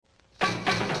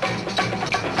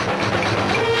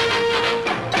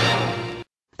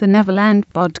the Neverland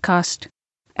podcast,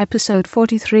 episode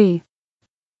 43.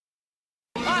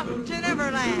 Up to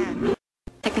Neverland!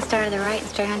 Take a start to the right and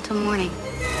straight on till morning.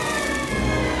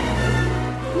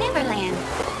 Neverland.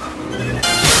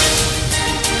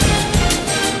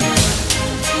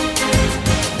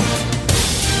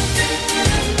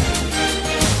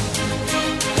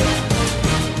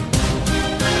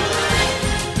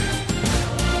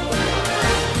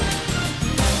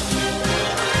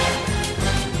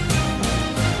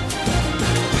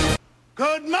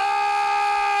 Good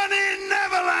morning,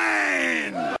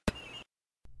 Neverland!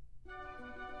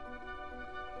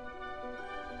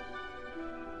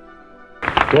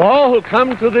 To all who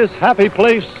come to this happy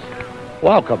place,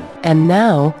 welcome. And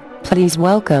now, please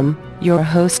welcome your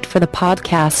host for the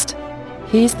podcast.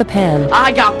 He's the pen.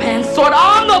 I got pen sword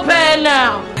on the pen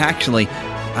now! Actually,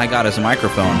 I got his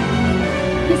microphone.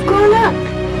 You've grown up.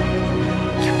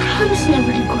 You promised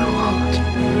never to grow old.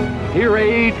 Here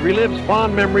age relives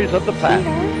fond memories of the past.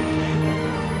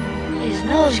 His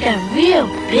nose got real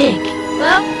big.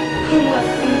 Well,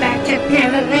 welcome back to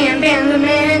Neverland,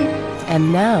 Benjamin.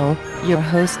 And now, your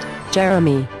host,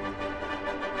 Jeremy.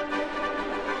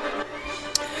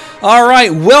 All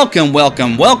right, welcome back,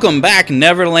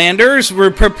 Neverlanders. We're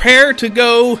prepared to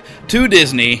go to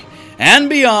Disney and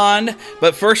beyond,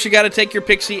 but first you got to take your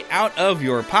pixie out of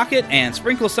your pocket and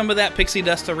sprinkle some of that pixie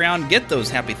dust around, get those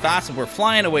happy thoughts, and we're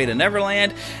flying away to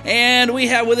Neverland. And we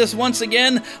have with us once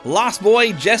again, Lost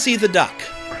Boy Jesse the Duck.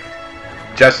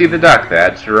 Jesse the Duck,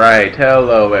 that's right.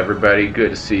 Hello, everybody.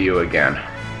 Good to see you again.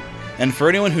 And for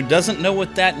anyone who doesn't know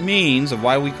what that means, or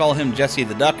why we call him Jesse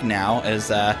the Duck now,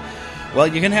 is, well,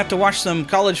 you're going to have to watch some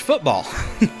college football.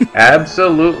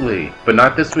 Absolutely. But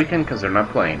not this weekend, because they're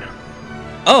not playing.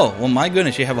 Oh, well, my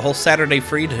goodness, you have a whole Saturday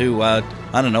free to, I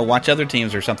don't know, watch other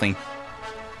teams or something.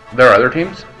 There are other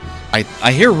teams?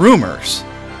 I hear rumors,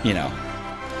 you know.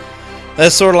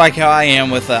 That's sort of like how I am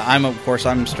with,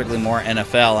 I'm strictly more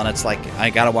NFL, and it's like,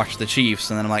 I gotta watch the Chiefs,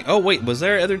 and then I'm like, oh, wait, was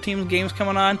there other teams' games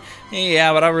coming on?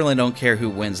 Yeah, but I really don't care who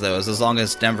wins those. As long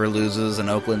as Denver loses and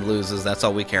Oakland loses, that's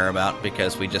all we care about,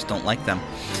 because we just don't like them.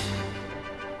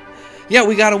 Yeah,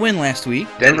 we got a win last week.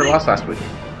 Denver lost last week.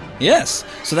 Yes,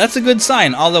 so that's a good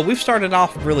sign. Although we've started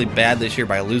off really bad this year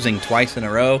by losing twice in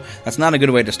a row, that's not a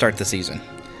good way to start the season.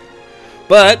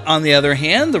 But, on the other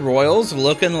hand, the Royals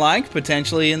looking like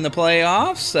potentially in the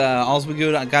playoffs. All we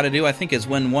got to do, I think, is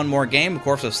win one more game. Of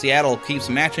course, if Seattle keeps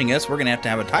matching us, we're going to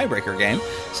have a tiebreaker game.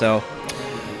 So,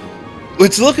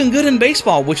 it's looking good in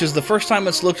baseball, which is the first time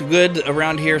it's looked good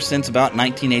around here since about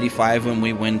 1985 when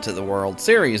we went to the World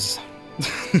Series.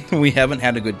 We haven't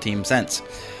had a good team since.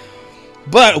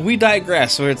 But we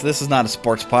digress. This is not a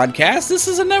sports podcast. This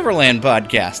is a Neverland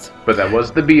podcast. But that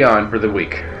was the Beyond for the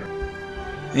week.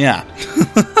 Yeah.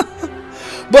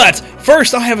 But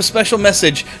first, I have a special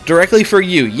message directly for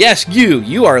you. Yes,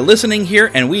 you are listening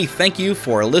here, and we thank you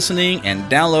for listening and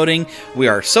downloading. We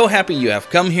are so happy you have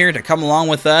come here to come along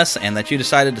with us, and that you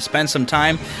decided to spend some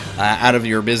time out of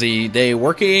your busy day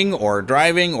working or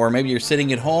driving, or maybe you're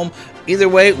sitting at home. Either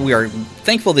way, we are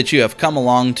thankful that you have come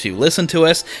along to listen to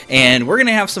us, and we're going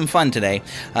to have some fun today.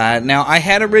 Now, I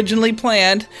had originally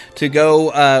planned to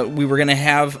go, we were going to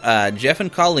have Jeff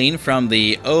and Colleen from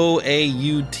the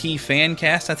OAUT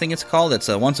Fancast, I think it's called. It's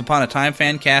a Once Upon a Time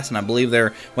Fancast, and I believe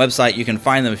their website, you can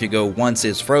find them if you go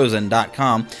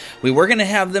onceisfrozen.com. We were going to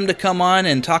have them to come on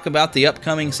and talk about the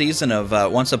upcoming season of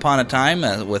Once Upon a Time,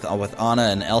 with Anna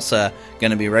and Elsa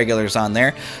going to be regulars on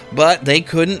there, but they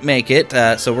couldn't make it,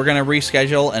 so we're going to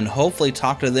reschedule and hopefully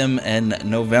talk to them in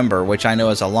November, which I know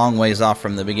is a long ways off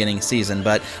from the beginning season,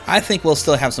 but I think we'll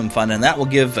still have some fun, and that will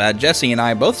give Jesse and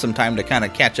I both some time to kind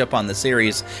of catch up on the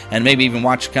series and maybe even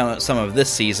watch some of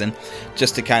this season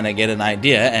just to kind of get an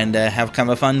idea and have kind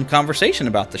of a fun conversation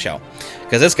about the show,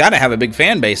 because it's got to have a big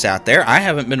fan base out there. I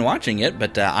haven't been watching it,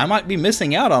 but I might be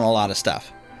missing out on a lot of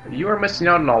stuff. You are missing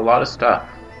out on a lot of stuff.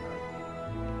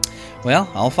 Well,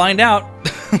 I'll find out.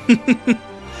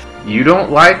 You don't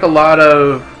like a lot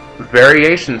of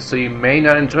variations, so you may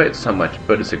not enjoy it so much,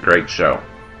 but it's a great show.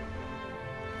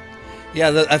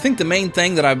 Yeah, I think the main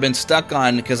thing that I've been stuck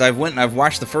on, because I've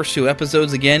watched the first 2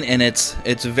 episodes again, and it's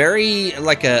very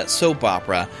like a soap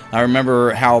opera. I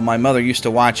remember how my mother used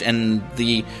to watch, and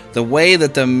the way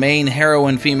that the main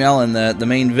heroine female and the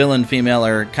main villain female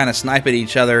are kind of snipe at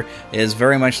each other is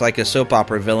very much like a soap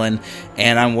opera villain,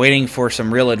 and I'm waiting for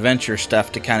some real adventure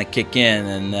stuff to kind of kick in,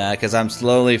 and because I'm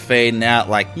slowly fading out,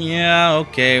 like, yeah,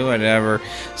 okay, whatever.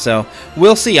 So,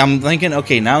 we'll see. I'm thinking,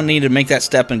 okay, now I need to make that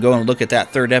step and go and look at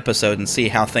that 3rd episode and see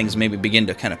how things maybe begin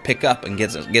to kind of pick up and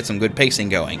get some good pacing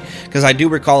going. Because I do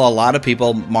recall a lot of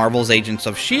people, Marvel's Agents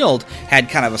of S.H.I.E.L.D. had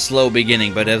kind of a slow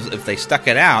beginning, but if they stuck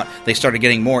it out, they started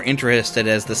getting more interested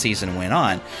as the season went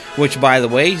on. Which, by the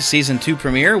way, Season 2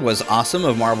 premiere was awesome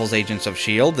of Marvel's Agents of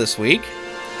S.H.I.E.L.D. this week.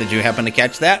 Did you happen to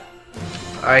catch that?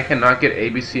 I cannot get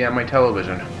ABC on my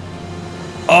television.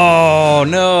 Oh,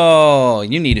 no.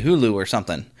 You need Hulu or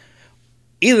something.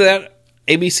 Either that,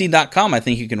 abc.com, I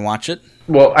think you can watch it.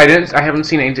 Well, I haven't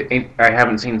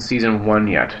seen season 1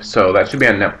 yet, so that should be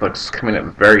on Netflix coming up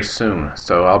very soon.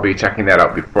 So I'll be checking that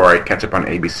out before I catch up on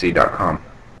abc.com.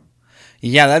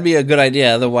 Yeah, that'd be a good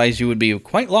idea. Otherwise, you would be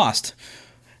quite lost.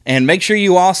 And make sure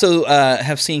you also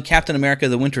have seen Captain America: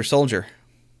 The Winter Soldier.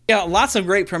 Yeah, lots of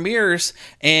great premieres,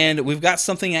 and we've got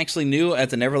something actually new at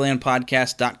the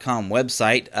NeverlandPodcast.com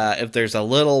website. If there's a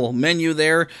little menu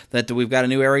there that we've got a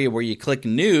new area where you click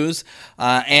news,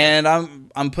 and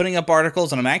I'm putting up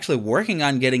articles, and I'm actually working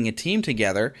on getting a team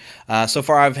together. So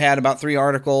far, I've had about 3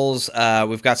 articles.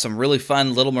 We've got some really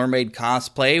fun Little Mermaid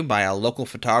cosplay by a local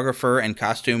photographer and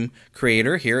costume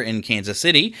creator here in Kansas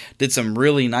City. Did some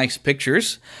really nice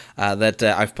pictures that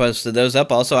I've posted those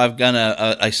up. Also, I've done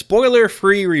a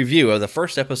spoiler-free review of the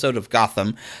first episode of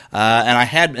Gotham, and I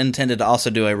had intended to also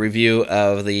do a review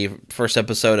of the first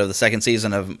episode of the second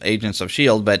season of Agents of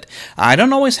S.H.I.E.L.D., but I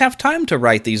don't always have time to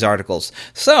write these articles,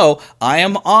 so I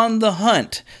am on the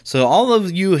hunt. So all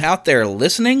of you out there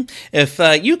listening, if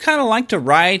you kind of like to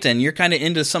write and you're kind of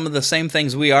into some of the same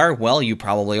things we are, well, you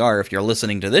probably are if you're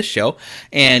listening to this show,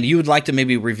 and you would like to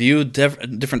maybe review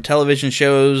different television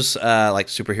shows, like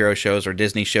superhero shows or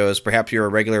Disney shows. Perhaps you're a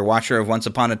regular watcher of Once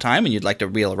Upon a Time and you'd like to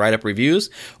be able to write up reviews,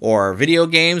 or video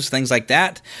games, things like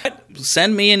that.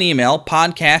 Send me an email,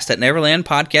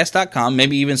 podcast@neverlandpodcast.com,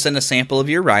 maybe even send a sample of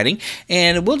your writing,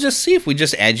 and we'll just see if we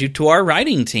just add you to our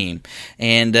writing team.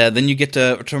 And then you get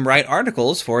to write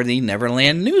articles for the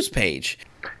Neverland news page.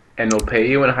 And we'll pay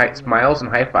you in smiles and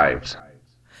high fives.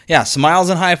 Yeah, smiles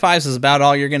and high fives is about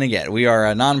all you're going to get. We are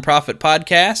a nonprofit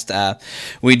podcast.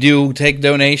 We do take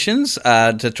donations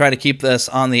to try to keep this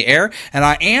on the air. And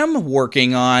I am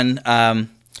working on,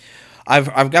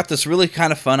 I've got this really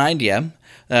kind of fun idea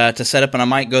to set up, and I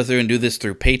might go through and do this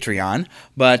through Patreon.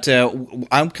 But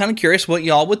I'm kind of curious what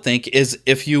y'all would think is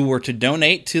if you were to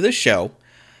donate to the show,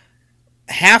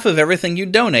 half of everything you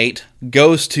donate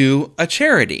goes to a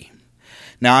charity.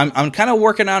 Now, I'm kind of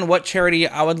working on what charity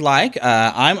I would like.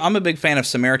 I'm a big fan of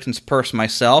Samaritan's Purse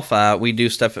myself. We do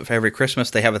stuff for every Christmas.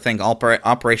 They have a thing,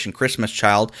 Operation Christmas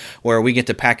Child, where we get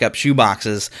to pack up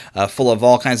shoeboxes full of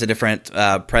all kinds of different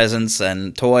presents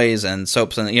and toys and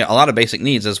soaps and a lot of basic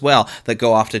needs as well that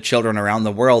go off to children around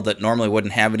the world that normally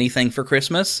wouldn't have anything for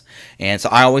Christmas. And so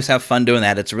I always have fun doing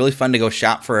that. It's really fun to go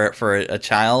shop for a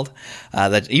child.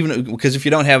 That even because if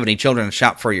you don't have any children to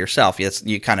shop for yourself,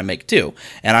 you kind of make two.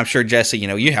 And I'm sure,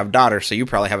 Jesse, you have daughters, so you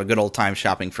probably have a good old time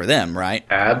shopping for them, right?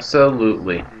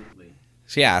 Absolutely.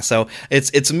 Yeah, so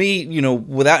it's me,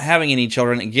 without having any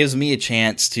children, it gives me a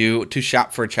chance to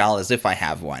shop for a child as if I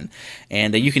have one.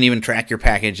 And you can even track your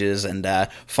packages and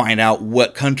find out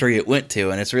what country it went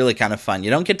to, and it's really kind of fun. You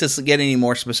don't get to get any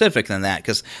more specific than that,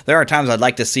 because there are times I'd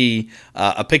like to see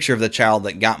a picture of the child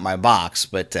that got my box,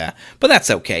 but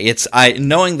that's okay. It's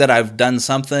knowing that I've done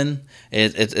something.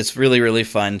 It's really, really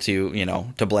fun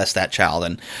to bless that child.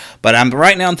 But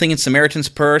right now I'm thinking Samaritan's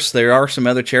Purse. There are some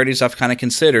other charities I've kind of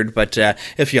considered, but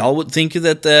if y'all would think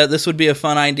that this would be a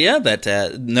fun idea,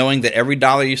 that knowing that every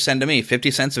dollar you send to me,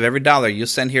 50 cents of every dollar you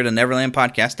send here to Neverland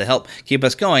Podcast to help keep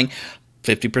us going,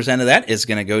 50% of that is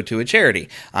going to go to a charity.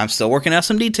 I'm still working out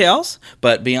some details,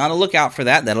 but be on the lookout for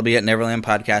that. That'll be at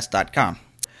neverlandpodcast.com.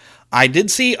 I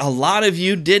did see a lot of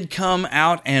you did come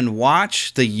out and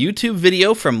watch the YouTube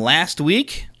video from last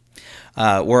week,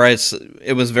 whereas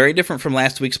it was very different from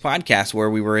last week's podcast where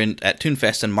we were at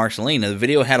ToonFest in Marceline. The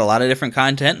video had a lot of different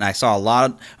content, and I saw a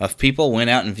lot of people went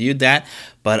out and viewed that,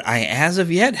 but I, as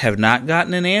of yet, have not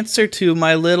gotten an answer to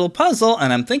my little puzzle,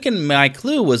 and I'm thinking my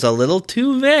clue was a little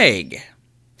too vague.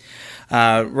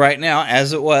 Right now,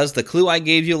 as it was, the clue I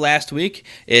gave you last week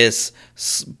is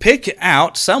pick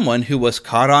out someone who was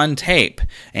caught on tape.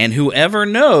 And whoever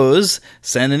knows,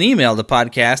 send an email to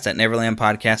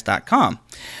podcast@neverlandpodcast.com.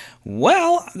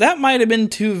 Well, that might have been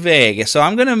too vague, so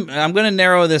I'm gonna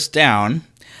narrow this down.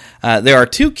 There are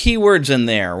 2 keywords in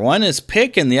there. One is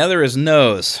pick and the other is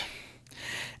nose.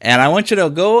 And I want you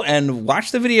to go and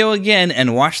watch the video again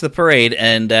and watch the parade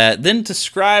and then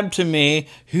describe to me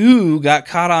who got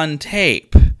caught on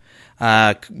tape.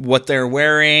 what they're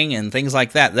wearing and things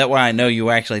like that. That way I know you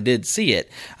actually did see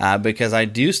it, because I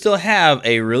do still have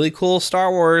a really cool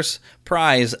Star Wars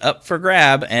prize up for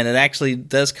grab, and it actually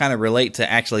does kind of relate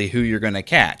to actually who you're going to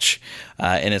catch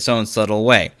in its own subtle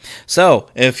way. So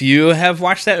if you have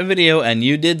watched that video and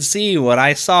you did see what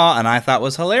I saw and I thought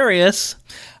was hilarious,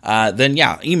 then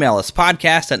yeah, email us,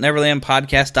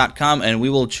 podcast@neverlandpodcast.com, and we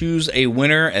will choose a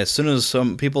winner as soon as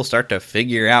some people start to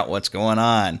figure out what's going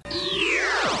on.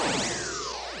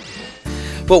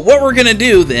 But what we're going to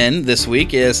do then this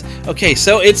week is, okay,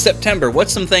 so it's September.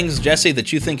 What's some things, Jesse,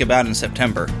 that you think about in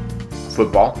September?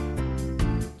 Football.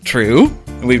 True.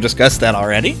 We've discussed that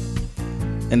already.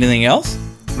 Anything else?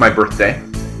 My birthday.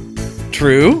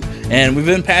 True. And we've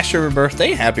been past your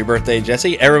birthday. Happy birthday,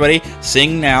 Jesse. Everybody,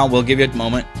 sing now. We'll give you a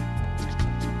moment.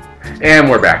 And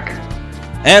we're back.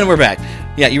 And we're back.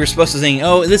 Yeah, you were supposed to sing,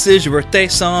 "Oh, this is your birthday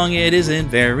song. It isn't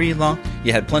very long."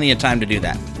 You had plenty of time to do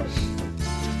that.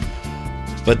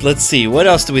 But let's see, what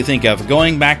else do we think of?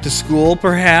 Going back to school,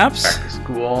 perhaps? Back to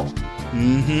school.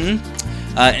 Mm-hmm.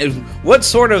 What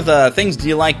sort of things do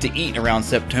you like to eat around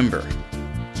September?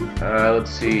 Let's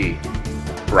see.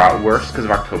 Bratwurst, because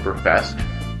of Oktoberfest.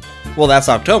 Well, that's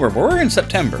October, but we're in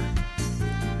September.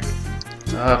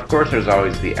 Of course, there's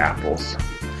always the apples.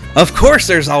 Of course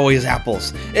there's always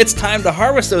apples. It's time to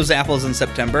harvest those apples in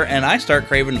September, and I start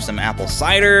craving some apple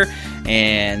cider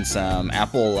and some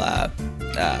apple...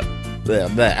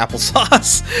 the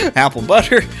applesauce, apple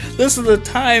butter. This is the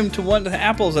time to want the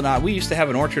apples, and we used to have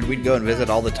an orchard we'd go and visit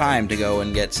all the time to go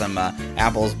and get some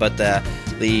apples, but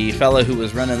the fellow who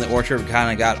was running the orchard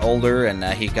kind of got older, and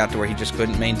he got to where he just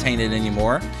couldn't maintain it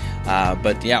anymore.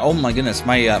 But yeah, oh my goodness,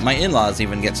 my in-laws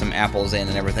even get some apples in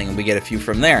and everything, and we get a few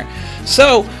from there.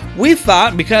 So we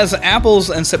thought, because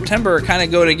apples and September kind of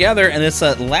go together, and it's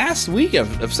the last week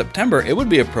of September, it would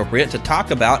be appropriate to talk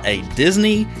about a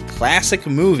Disney classic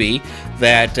movie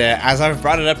that, as I've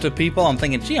brought it up to people, I'm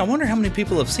thinking, gee, I wonder how many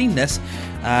people have seen this.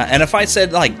 And if I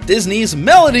said, like, Disney's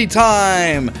Melody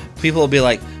Time, people will be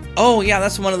like, oh, yeah,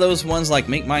 that's one of those ones like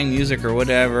Make Mine Music or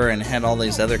whatever, and had all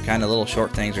these other kind of little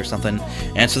short things or something.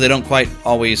 And so they don't quite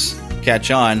always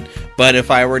catch on. But if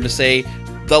I were to say,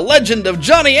 The Legend of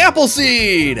Johnny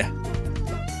Appleseed,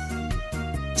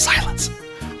 silence.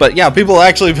 But yeah, people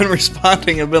actually have been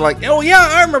responding and been like, oh, yeah,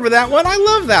 I remember that one. I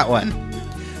love that one.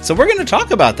 So we're going to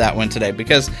talk about that one today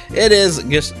because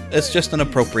it's just an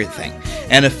appropriate thing.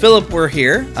 And if Philip were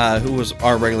here, who was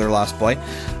our regular Lost Boy,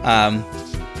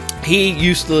 he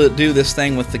used to do this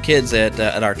thing with the kids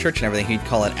at our church and everything. He'd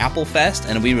call it Apple Fest,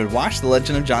 and we would watch The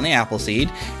Legend of Johnny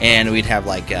Appleseed, and we'd have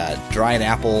like dried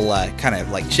apple kind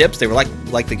of like chips. They were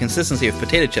like the consistency of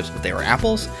potato chips, but they were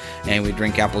apples, and we'd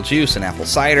drink apple juice and apple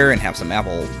cider and have some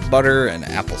apple butter and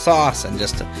apple sauce and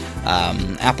just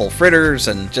apple fritters,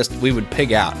 and just we would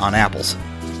pig out on apples.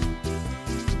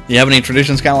 You have any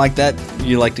traditions kind of like that?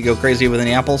 You like to go crazy with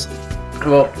any apples?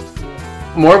 Well,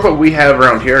 more of what we have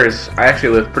around here is I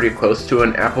actually live pretty close to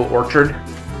an apple orchard.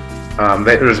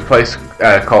 There's a place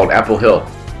called Apple Hill.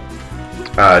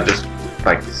 Just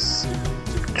like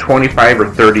 25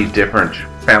 or 30 different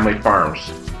family farms.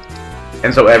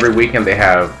 And so every weekend they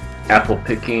have apple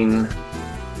picking,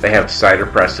 they have cider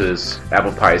presses,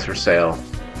 apple pies for sale,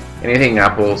 anything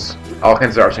apples, all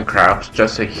kinds of arts and crafts,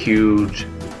 just a huge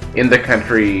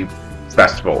in-the-country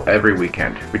festival every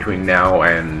weekend between now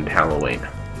and Halloween.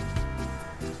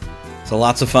 So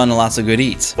lots of fun and lots of good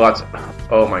eats.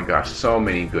 Oh my gosh, so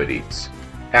many good eats.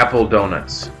 Apple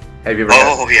donuts. Have you ever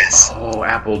Oh, yes. Oh,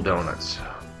 apple donuts.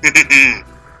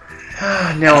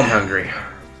 Now I'm hungry.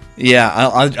 Yeah,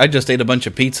 I just ate a bunch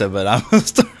of pizza, but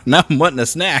now I'm wanting a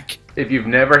snack. If you've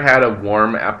never had a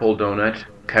warm apple donut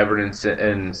covered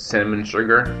in cinnamon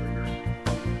sugar,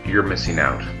 you're missing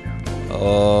out.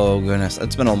 Oh, goodness.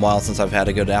 It's been a while since I've had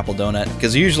a good apple donut.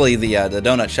 Because usually the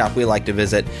donut shop we like to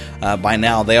visit, by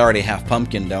now, they already have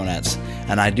pumpkin donuts.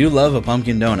 And I do love a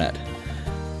pumpkin donut.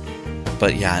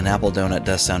 But yeah, an apple donut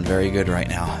does sound very good right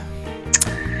now.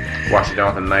 Wash it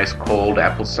down with a nice cold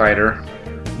apple cider.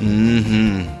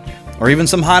 Mm-hmm. Or even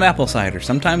some hot apple cider.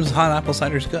 Sometimes hot apple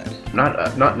cider is good.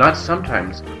 Not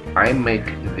sometimes. I make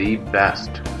the best.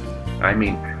 I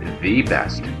mean, the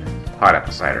best hot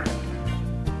apple cider.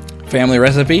 Family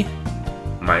recipe?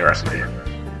 My recipe.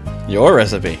 Your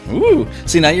recipe. Ooh.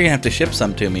 See, now you're going to have to ship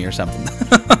some to me or something.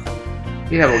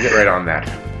 Yeah, we'll get right on that.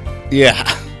 Yeah.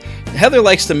 Heather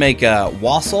likes to make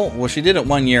wassail. Well, she did it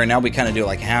one year, and now we kind of do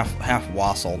like half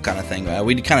wassail kind of thing.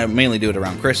 We kind of mainly do it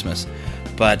around Christmas.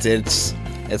 But it's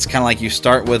It's kind of like you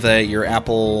start with your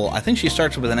apple. I think she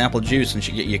starts with an apple juice, and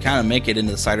you kind of make it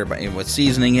into the cider with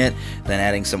seasoning it, then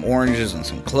adding some oranges and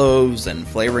some cloves, and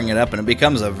flavoring it up, and it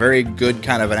becomes a very good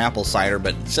kind of an apple cider.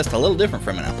 But it's just a little different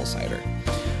from an apple cider.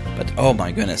 But oh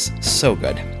my goodness, so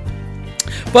good.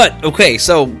 But okay,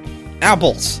 so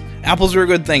apples. Apples are a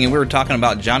good thing, and we were talking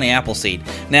about Johnny Appleseed.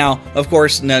 Now, of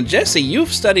course, Jesse,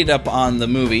 you've studied up on the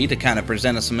movie to kind of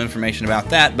present us some information about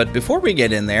that, but before we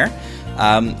get in there,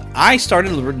 I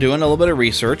started doing a little bit of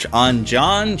research on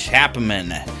John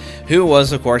Chapman, who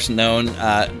was, of course, known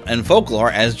in folklore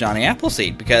as Johnny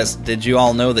Appleseed, because did you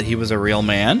all know that he was a real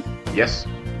man? Yes.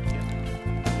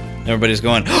 Everybody's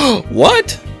going, oh,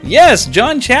 what? Yes,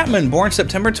 John Chapman, born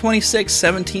September 26,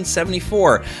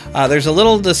 1774. There's a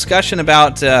little discussion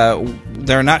about,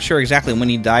 they're not sure exactly when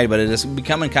he died, but it is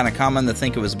becoming kind of common to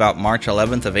think it was about March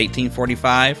 11th of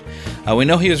 1845. We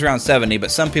know he was around 70, but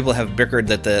some people have bickered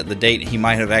that the date he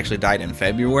might have actually died in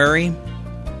February.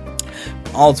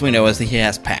 All we know is that he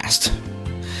has passed.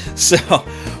 So,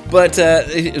 but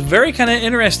very kind of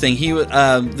interesting.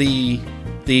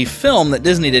 The film that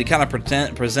Disney did kind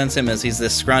of presents him as he's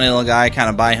this scrawny little guy kind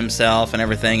of by himself and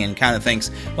everything, and kind of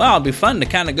thinks, well, it'd be fun to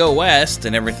kind of go west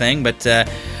and everything, but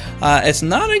it's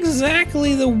not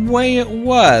exactly the way it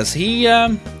was. He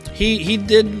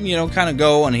did, kind of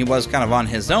go, and he was kind of on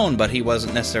his own, but he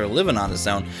wasn't necessarily living on his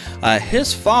own.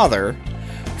 His father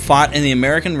fought in the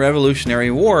American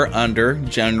Revolutionary War under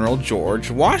General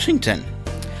George Washington.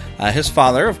 His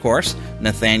father, of course,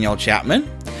 Nathaniel Chapman.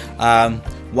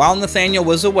 While Nathaniel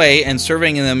was away and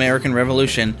serving in the American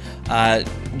Revolution,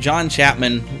 John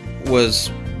Chapman was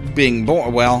being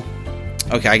born. Well,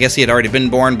 okay, I guess he had already been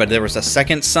born, but there was a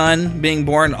second son being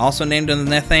born, also named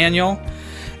Nathaniel.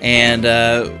 And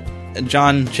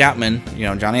John Chapman,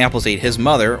 Johnny Appleseed, his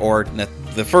mother, or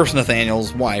the first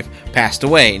Nathaniel's wife, passed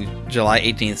away July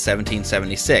 18th,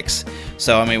 1776.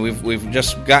 So, I mean, we've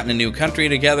just gotten a new country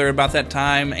together about that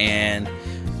time, and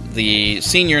the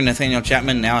senior Nathaniel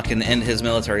Chapman now can end his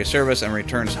military service and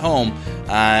returns home,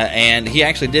 and he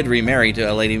actually did remarry to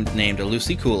a lady named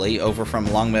Lucy Cooley over from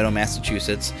Longmeadow,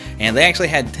 Massachusetts, and they actually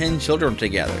had 10 children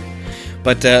together.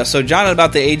 But so John, at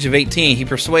about the age of 18, he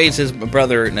persuades his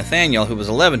brother Nathaniel, who was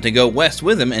 11, to go west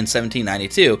with him in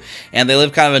 1792, and they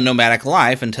lived kind of a nomadic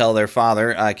life until their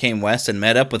father came west and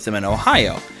met up with them in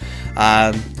Ohio.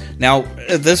 Now,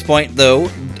 at this point, though,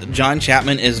 John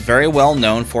Chapman is very well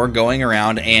known for going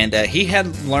around, and he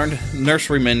had learned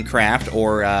nurseryman craft,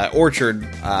 or orchard,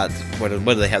 what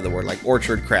do they have the word, like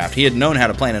orchard craft. He had known how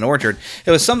to plant an orchard.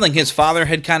 It was something his father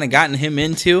had kind of gotten him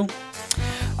into.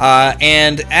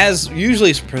 And as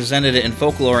usually presented in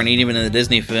folklore and even in the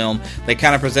Disney film, they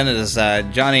kind of present it as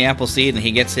Johnny Appleseed, and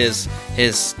he gets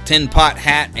his tin pot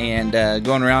hat and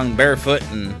going around barefoot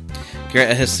and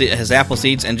his apple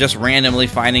seeds and just randomly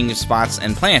finding spots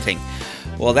and planting.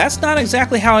 Well, that's not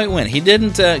exactly how it went. He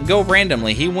didn't go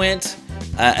randomly. He went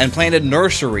and planted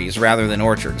nurseries rather than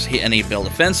orchards. He built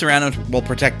a fence around them, will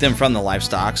protect them from the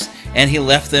livestock, and he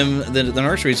left them the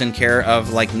nurseries in care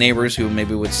of like neighbors who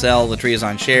maybe would sell the trees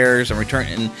on shares and return,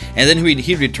 and then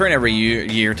he'd return every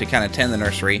year to kind of tend the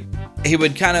nursery. He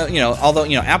would kind of, although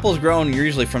apples grown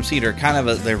usually from seed are kind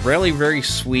of they're really very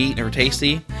sweet or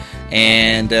tasty,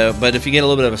 and but if you get a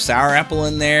little bit of a sour apple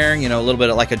in there, a little bit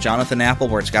of like a Jonathan apple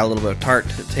where it's got a little bit of tart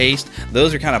taste,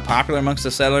 those are kind of popular amongst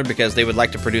the settler because they would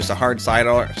like to produce a hard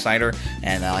cider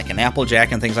and like an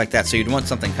Applejack and things like that. So you'd want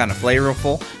something kind of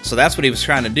flavorful. So that's what he was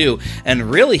trying to do, and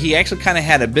really he actually kind of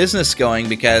had a business going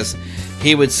because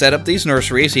he would set up these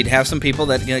nurseries. He'd have some people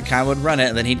that kind of would run it,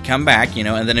 and then he'd come back,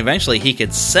 and then eventually he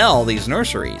could sell these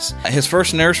nurseries. His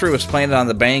first nursery was planted on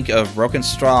the bank of Broken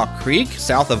Straw Creek,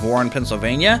 south of Warren,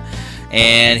 Pennsylvania,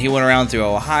 and he went around through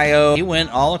Ohio. He went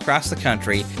all across the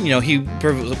country. He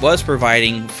was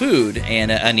providing food and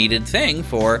a needed thing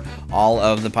for all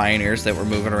of the pioneers that were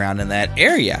moving around in that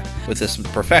area with this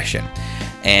profession.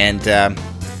 And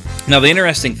now the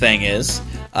interesting thing is,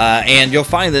 and you'll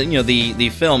find that the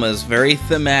film is very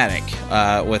thematic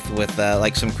with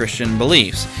like some Christian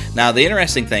beliefs. Now the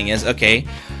interesting thing is,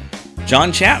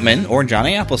 John Chapman, or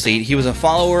Johnny Appleseed, he was a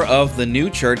follower of the new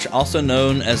church, also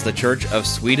known as the Church of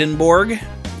Swedenborg,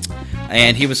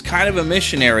 and he was kind of a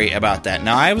missionary about that.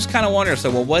 Now I was kind of wondering,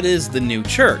 what is the new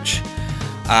church?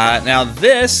 Now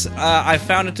this, I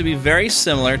found it to be very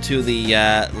similar to the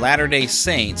Latter-day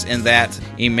Saints in that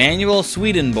Emanuel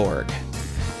Swedenborg,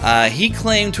 he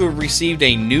claimed to have received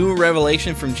a new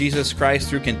revelation from Jesus Christ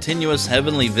through continuous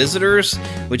heavenly visitors,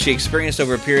 which he experienced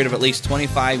over a period of at least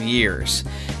 25 years.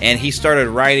 And he started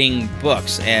writing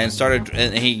books, and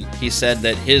he said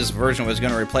that his version was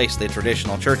going to replace the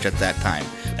traditional church at that time.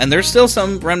 And there's still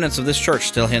some remnants of this church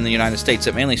still here in the United States.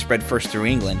 It mainly spread first through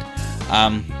England.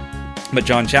 But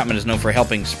John Chapman is known for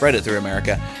helping spread it through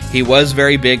America. He was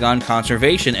very big on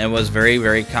conservation and was very,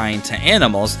 very kind to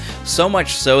animals. So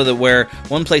much so that where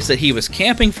one place that he was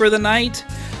camping for the night,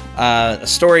 a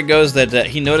story goes that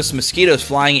he noticed mosquitoes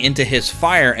flying into his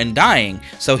fire and dying.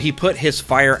 So he put his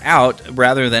fire out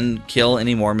rather than kill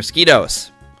any more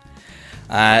mosquitoes.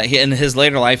 In his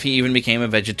later life, he even became a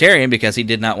vegetarian because he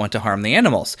did not want to harm the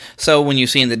animals. So when you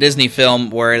see in the Disney film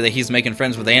where he's making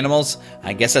friends with animals,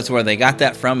 I guess that's where they got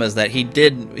that from, is that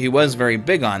he was very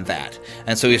big on that.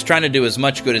 And so he was trying to do as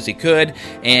much good as he could,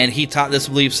 and he taught this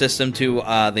belief system to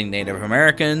the Native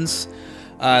Americans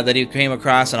that he came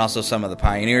across, and also some of the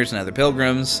pioneers and other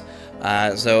pilgrims.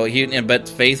 But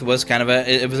faith was kind of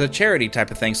it was a charity type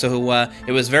of thing. So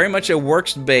it was very much a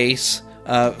works-based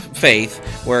faith,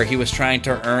 where he was trying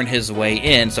to earn his way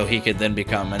in so he could then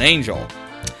become an angel.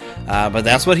 But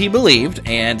that's what he believed,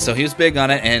 and so he was big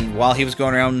on it, and while he was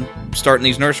going around starting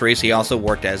these nurseries, he also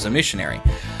worked as a missionary.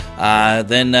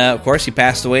 Then, of course, he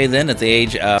passed away then at the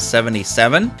age of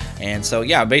 77, and so,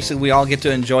 yeah, basically we all get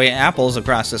to enjoy apples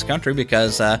across this country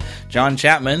because John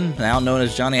Chapman, now known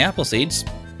as Johnny Appleseed,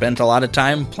 spent a lot of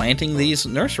time planting these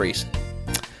nurseries.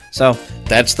 So,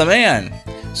 that's the man.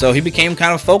 So he became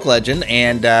kind of folk legend,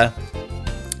 and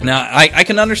now I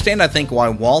can understand, I think, why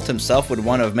Walt himself would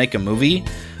want to make a movie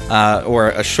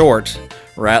or a short,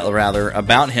 rather,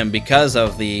 about him because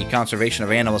of the conservation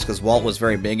of animals, because Walt was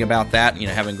very big about that,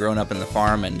 having grown up in the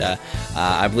farm, and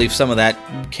I believe some of that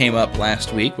came up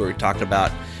last week where we talked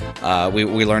about, we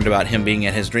learned about him being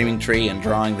at his dreaming tree and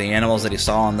drawing the animals that he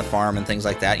saw on the farm and things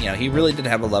like that. He really did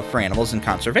have a love for animals and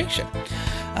conservation.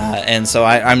 And so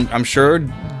I'm sure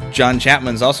John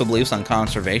Chapman's also beliefs on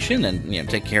conservation and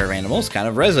take care of animals kind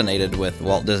of resonated with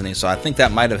Walt Disney, so I think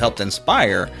that might have helped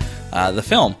inspire the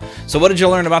film. So what did you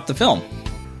learn about the film?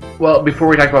 Well, before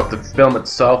we talk about the film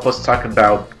itself, let's talk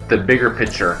about the bigger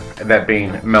picture, that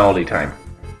being Melody Time.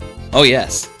 Oh,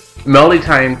 yes. Melody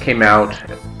Time came out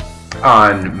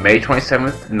on May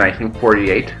 27th,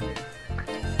 1948,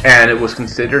 and it was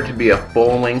considered to be a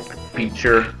full-length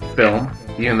feature film,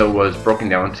 even though it was broken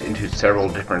down into several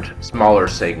different smaller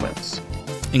segments.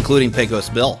 Including Pecos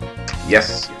Bill.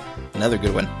 Yes. Another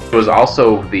good one. It was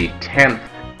also the 10th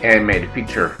animated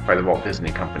feature by the Walt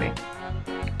Disney Company.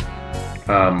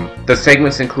 The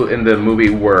segments included in the movie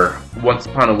were Once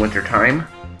Upon a Winter Time,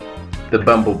 The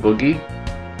Bumble Boogie,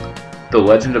 The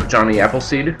Legend of Johnny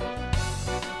Appleseed,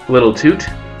 Little Toot,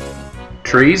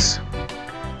 Trees,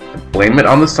 Blame It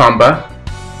on the Samba,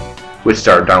 which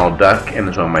starred Donald Duck, and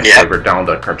is one of my favorite Donald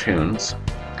Duck cartoons,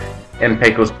 and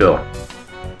Pecos Bill.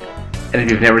 And if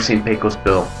you've never seen Pecos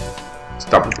Bill,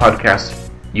 stop the podcast,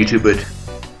 YouTube it,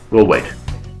 we'll wait.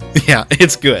 Yeah,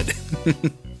 it's good.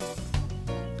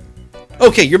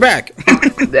 Okay, you're back.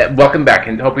 Welcome back,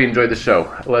 and hope you enjoyed the show.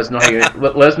 Let us know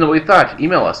let us know what you thought.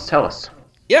 Email us, tell us.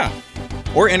 Yeah,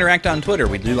 or interact on Twitter.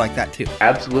 We do like that too.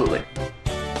 Absolutely.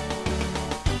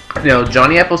 Now,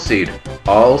 Johnny Appleseed,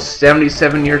 all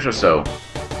 77 years or so,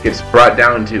 gets brought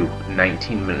down to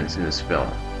 19 minutes in this film.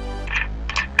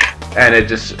 And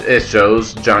it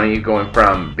shows Johnny going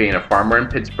from being a farmer in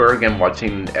Pittsburgh and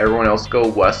watching everyone else go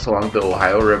west along the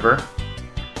Ohio River.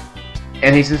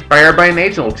 And he's inspired by an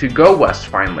angel to go west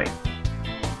finally.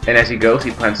 And as he goes, he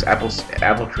plants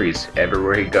apple trees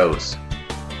everywhere he goes.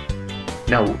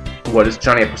 Now, what does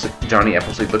Johnny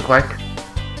Appleseed look like?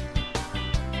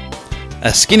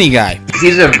 A skinny guy.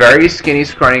 He's a very skinny,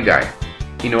 scrawny guy.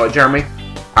 You know what, Jeremy?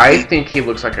 I think he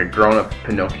looks like a grown-up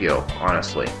Pinocchio,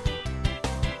 honestly.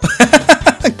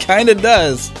 Kinda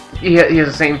does. He has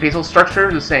the same facial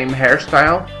structure, the same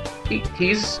hairstyle.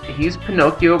 He's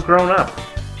Pinocchio grown up.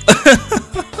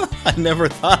 I never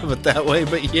thought of it that way,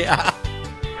 but yeah.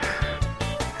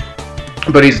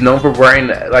 But he's known for wearing,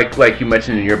 like you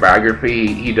mentioned in your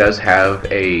biography, he does have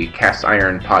a cast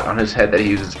iron pot on his head that he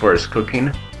uses for his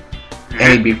cooking.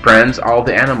 And he befriends all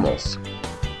the animals.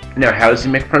 Now, how does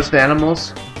he make friends with the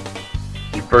animals?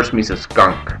 He first meets a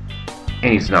skunk,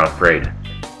 and he's not afraid.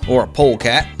 Or a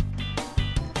polecat.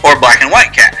 Or a black and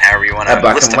white cat, however you want to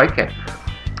list it. A black and white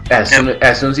cat.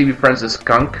 As soon as he befriends the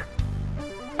skunk,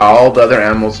 all the other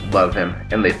animals love him,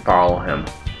 and they follow him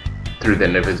through the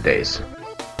end of his days.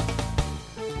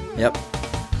 Yep.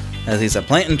 As he's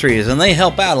planting trees, and they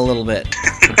help out a little bit.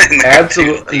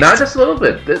 Absolutely. Not just a little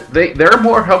bit. They're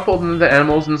more helpful than the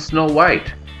animals in Snow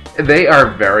White. They are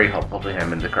very helpful to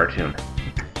him in the cartoon.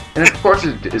 And of course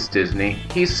it's Disney.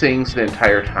 He sings the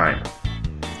entire time.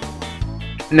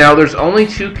 Now, there's only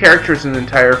two characters in the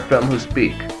entire film who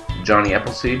speak. Johnny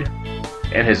Appleseed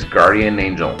and his guardian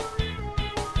angel.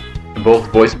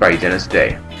 Both voiced by Dennis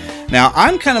Day. Now,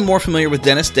 I'm kind of more familiar with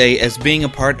Dennis Day as being a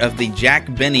part of the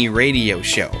Jack Benny radio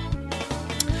show.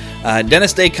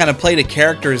 Dennis Day kind of played a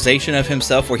characterization of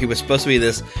himself where he was supposed to be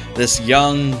this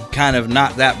young, kind of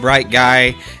not that bright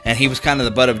guy, and he was kind of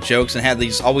the butt of jokes and had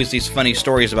always these funny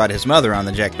stories about his mother on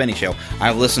the Jack Benny Show.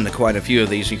 I've listened to quite a few of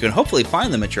these. You can hopefully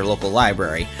find them at your local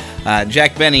library.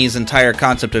 Jack Benny's entire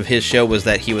concept of his show was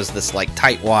that he was this like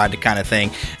tightwad kind of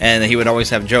thing, and he would always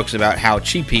have jokes about how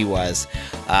cheap he was.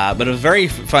 But it was a very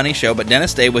funny show, but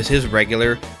Dennis Day was his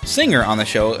regular singer on the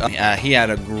show. He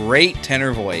had a great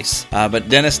tenor voice. But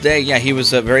Dennis Day, yeah, he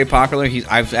was very popular.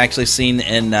 I've actually seen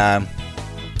in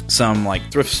some like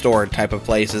thrift store type of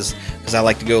places, because I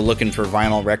like to go looking for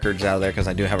vinyl records out of there because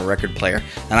I do have a record player.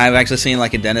 And I've actually seen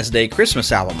like a Dennis Day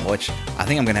Christmas album, which I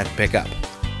think I'm going to have to pick up.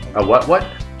 A what?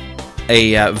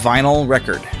 A vinyl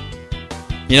record.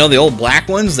 You know, the old black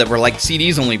ones that were like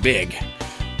CDs only big.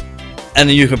 And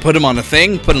then you could put them on a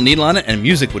thing, put a needle on it, and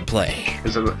music would play.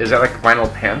 Is that like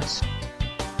vinyl pants?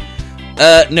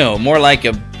 No, more like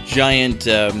a giant,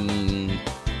 think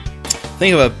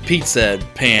of a pizza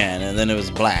pan, and then it was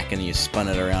black, and you spun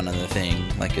it around on the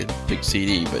thing, like a big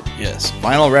CD, but yes,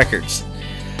 vinyl records.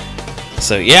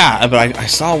 So yeah, but I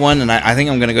saw one, and I think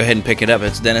I'm going to go ahead and pick it up.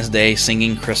 It's Dennis Day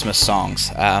singing Christmas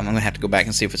songs. I'm going to have to go back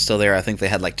and see if it's still there. I think they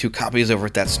had like 2 copies over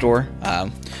at that store.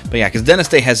 But yeah, because Dennis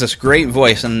Day has this great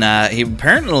voice, and he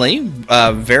apparently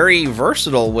very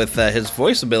versatile with his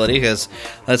voice ability, because,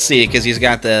 let's see, because he's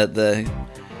got the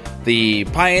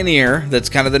pioneer that's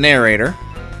kind of the narrator.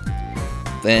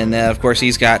 Then, of course,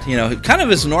 he's got, kind of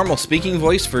his normal speaking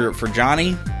voice for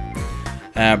Johnny.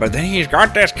 But then he's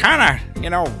got this kind of,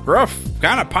 gruff,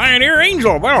 kind of pioneer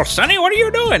angel. Well, Sonny, what are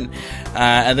you doing?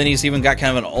 And then he's even got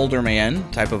kind of an older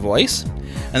man type of voice.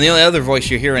 And the only other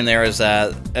voice you hear in there is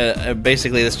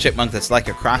basically this chipmunk that's like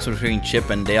a cross between Chip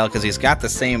and Dale, because he's got the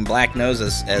same black nose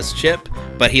as Chip,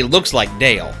 but he looks like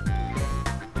Dale.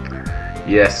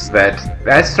 Yes,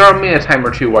 that's thrown me a time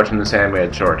or two watching this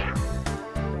animated short.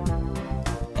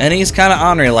 And he's kind of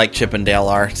ornery like Chip and Dale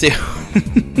are, too.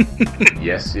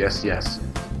 Yes.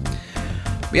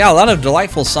 Yeah, a lot of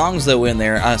delightful songs, though, in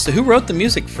there. So who wrote the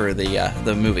music for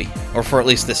the movie? Or for at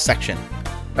least this section?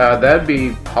 That'd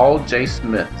be Paul J.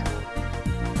 Smith.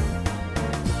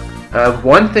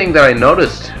 One thing that I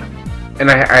noticed,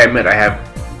 and I admit I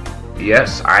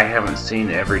haven't seen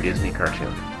every Disney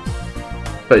cartoon,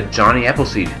 but Johnny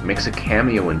Appleseed makes a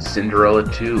cameo in Cinderella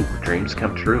 2, Dreams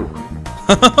Come True.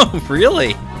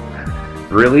 Really?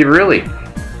 Really.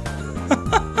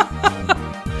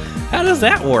 How does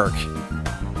that work?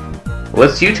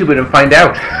 Let's YouTube it and find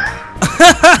out.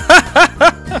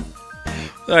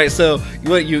 All right, so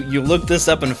you looked this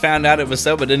up and found out it was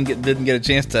so, but didn't get a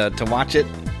chance to watch it?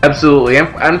 Absolutely.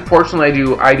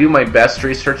 Unfortunately, I do my best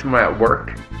research when I'm at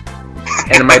work,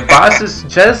 and my bosses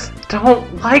just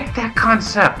don't like that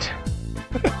concept.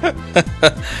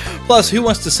 Plus, who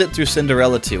wants to sit through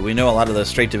Cinderella 2? We know a lot of those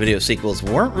straight-to-video sequels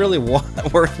weren't really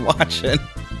worth watching.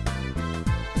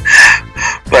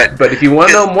 But if you want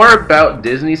to know more about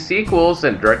Disney sequels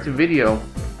and direct-to-video,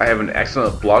 I have an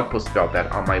excellent blog post about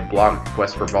that on my blog,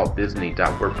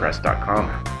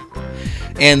 questforvaultdisney.wordpress.com.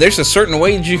 And there's a certain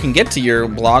way that you can get to your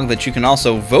blog that you can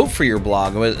also vote for your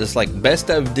blog. It's like Best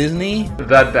of Disney?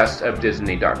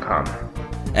 Thebestofdisney.com.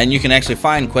 And you can actually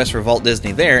find Quest for Vault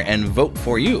Disney there and vote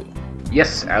for you.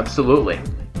 Yes, absolutely.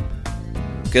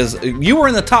 Because you were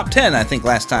in the top 10, I think,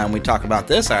 last time we talked about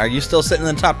this. Are you still sitting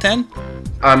in the top 10?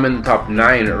 I'm in the top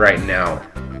 9 right now.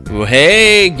 Well,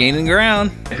 hey, gaining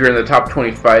ground. If you're in the top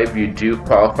 25, you do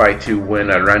qualify to win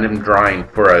a random drawing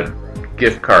for a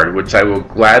gift card, which I will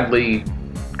gladly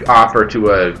offer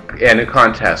in a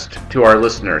contest to our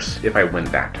listeners if I win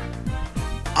that.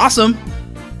 Awesome.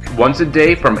 Once a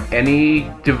day from any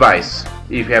device.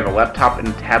 If you have a laptop and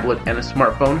a tablet and a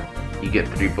smartphone, you get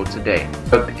 3 votes a day.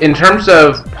 But in terms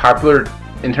of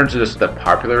just the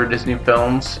popular Disney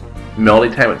films,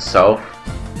 Melody Time itself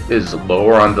is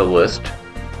lower on the list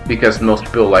because most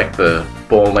people like the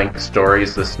full-length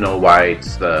stories, the Snow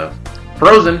Whites, the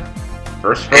Frozen.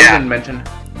 First Frozen mentioned.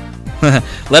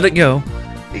 Let it go.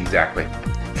 Exactly.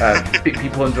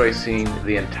 People enjoy seeing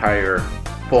the entire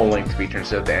full-length feature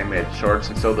instead of the animated shorts,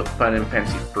 and so the Fun and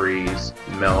Fancy Freeze,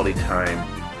 Melody Time,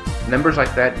 numbers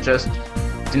like that just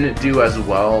didn't do as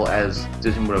well as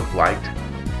Disney would have liked.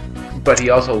 But he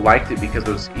also liked it because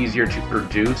it was easier to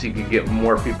produce. You could get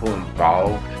more people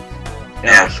involved in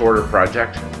a shorter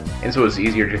project, and so it was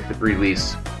easier to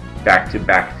release back to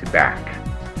back to back.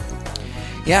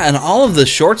 Yeah, and all of the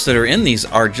shorts that are in these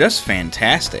are just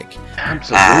fantastic.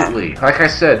 Absolutely. Like I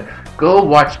said, go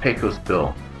watch Pecos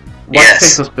Bill. Watch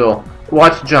Pecos Bill.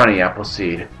 Watch Johnny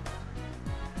Appleseed.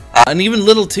 And even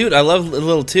Little Toot, I love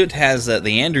Little Toot has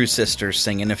the Andrews Sisters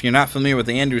singing. If you're not familiar with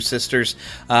the Andrews Sisters,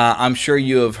 I'm sure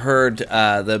you have heard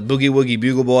the Boogie Woogie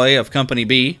Bugle Boy of Company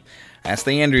B. That's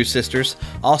the Andrews Sisters.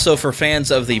 Also, for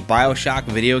fans of the BioShock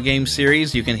video game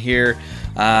series, you can hear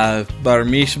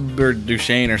Barmish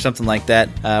Duchesne or something like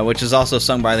that, which is also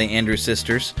sung by the Andrews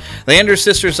Sisters. The Andrews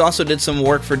Sisters also did some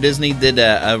work for Disney, did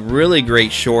a really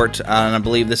great short, and I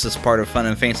believe this is part of Fun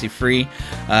and Fancy Free.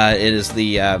 It is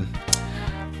the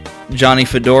Johnny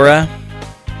Fedora.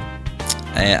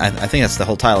 I think that's the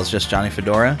whole title, is just Johnny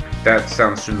Fedora. That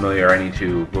sounds familiar. I need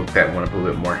to look that one up a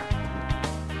little bit more.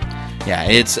 Yeah,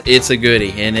 it's a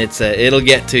goodie, and it'll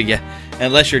get to you,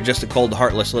 unless you're just a cold,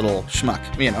 heartless little schmuck,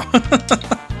 you know.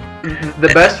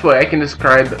 The best way I can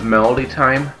describe Melody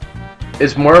Time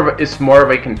is more of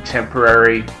a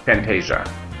contemporary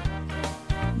Fantasia.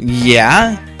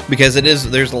 Yeah, because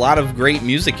there's a lot of great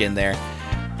music in there.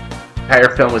 The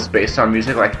entire film was based on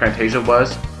music like Fantasia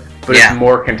was, but it's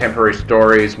more contemporary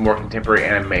stories, more contemporary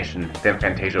animation than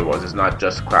Fantasia was. It's not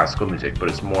just classical music, but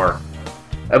it's more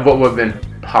of what would have been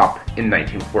pop in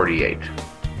 1948.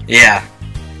 Yeah.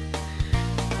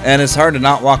 And it's hard to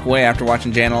not walk away after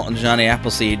watching Johnny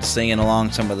Appleseed singing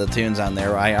along some of the tunes on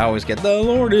there. I always get, "The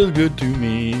Lord is good to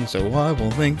me, so I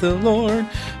will thank the Lord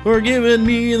for giving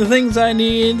me the things I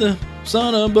need, the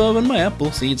sun above and my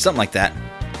Appleseed," something like that.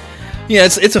 Yeah,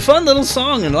 it's a fun little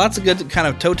song and lots of good kind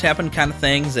of toe-tapping kind of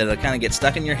things that'll kind of get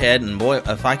stuck in your head. And boy,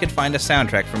 if I could find a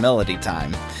soundtrack for Melody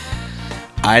Time,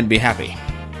 I'd be happy.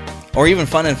 Or even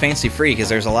Fun and Fancy Free, because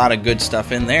there's a lot of good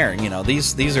stuff in there. You know,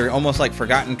 these are almost like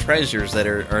forgotten treasures that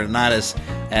are not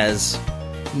as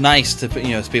nice to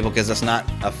as people, because it's not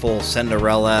a full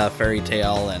Cinderella fairy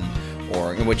tale,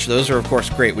 or which those are of course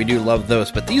great. We do love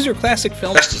those, but these are classic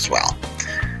films Just as well.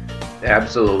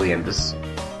 Absolutely, and this.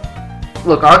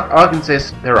 Look, all I can say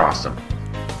is they're awesome.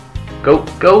 Go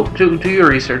do your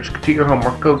research, do your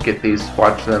homework, go get these,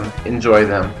 watch them, enjoy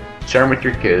them, share them with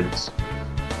your kids.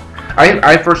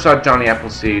 I first saw Johnny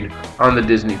Appleseed on the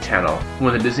Disney Channel,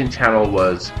 when the Disney Channel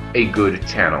was a good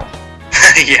channel.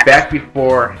 Yeah. Back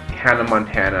before Hannah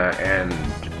Montana and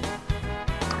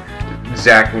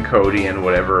Zack and Cody and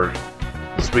whatever,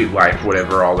 Sweet Life,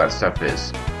 whatever all that stuff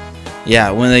is.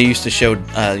 Yeah, when they used to show,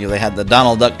 they had the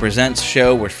Donald Duck Presents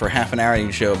show, which for half an hour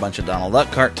you'd show a bunch of Donald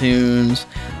Duck cartoons.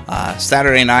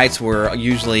 Saturday nights were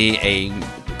usually a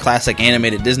classic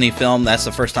animated Disney film. That's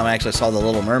the first time I actually saw The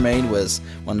Little Mermaid, was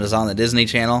when it was on the Disney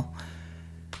Channel.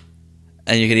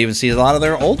 And you could even see a lot of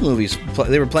their old movies.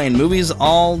 They were playing movies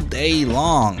all day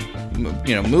long.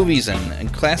 Movies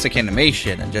and classic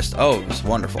animation, and just, it was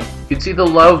wonderful. You'd see The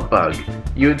Love Bug.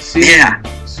 You would see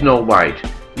Snow White.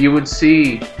 You would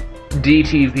see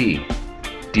DTV.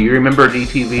 Do you remember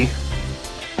DTV?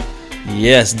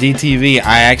 Yes, DTV.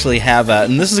 I actually have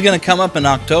and this is going to come up in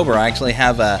October. I actually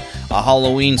have a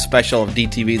Halloween special of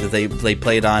DTV that they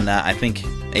played on, I think,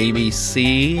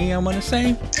 ABC, I want to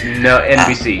say? No,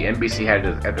 NBC. NBC had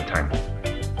it at the time.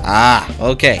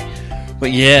 Okay.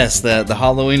 But yes, the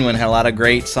Halloween one had a lot of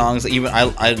great songs. Even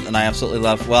I absolutely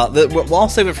love. Well, I'll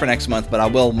save it for next month. But I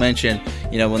will mention,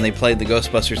 when they played the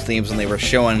Ghostbusters themes and they were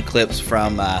showing clips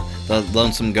from the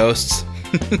Lonesome Ghosts.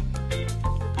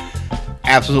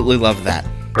 Absolutely love that.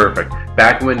 Perfect.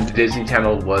 Back when the Disney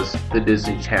Channel was the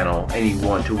Disney Channel, and you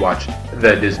wanted to watch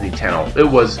the Disney Channel, it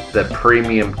was the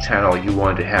premium channel you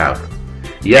wanted to have.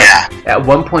 Yes. Yeah. At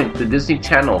one point, the Disney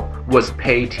Channel was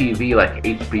pay TV like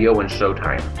HBO and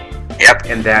Showtime. Yep.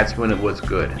 And that's when it was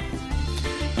good.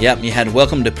 Yep, you had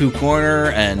Welcome to Pooh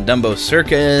Corner and Dumbo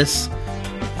Circus.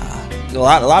 A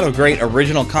lot of great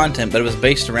original content, but it was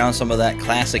based around some of that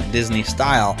classic Disney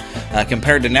style,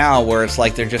 compared to now, where it's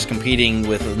like they're just competing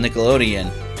with Nickelodeon.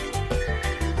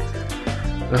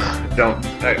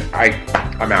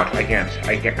 I'm out. I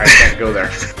can't go there.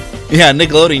 Yeah,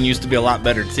 Nickelodeon used to be a lot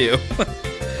better too.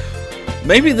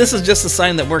 Maybe this is just a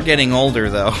sign that we're getting older,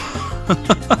 though.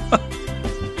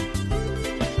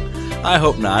 I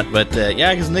hope not, but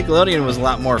because Nickelodeon was a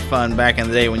lot more fun back in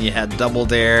the day when you had Double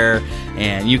Dare,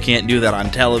 and You Can't Do That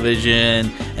on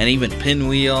Television, and even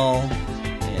Pinwheel,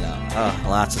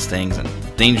 lots of things, and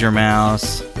Danger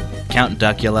Mouse, Count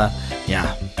Duckula,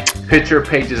 yeah. Picture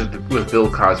Pages with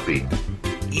Bill Cosby.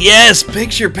 Yes,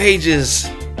 Picture Pages.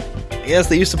 Yes,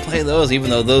 they used to play those, even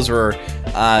though those were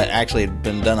actually had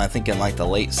been done, I think, in like the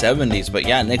late 70s, but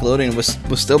yeah, Nickelodeon was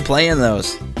still playing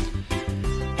those.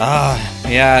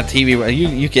 Yeah, TV.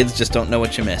 You kids just don't know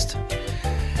what you missed.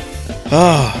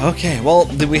 Oh, okay. Well,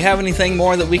 do we have anything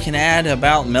more that we can add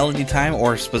about Melody Time,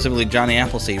 or specifically Johnny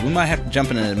Appleseed? We might have to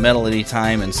jump into Melody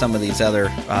Time and some of these other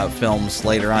films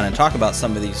later on and talk about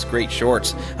some of these great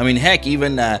shorts. I mean, heck,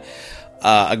 even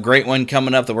a great one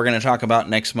coming up that we're going to talk about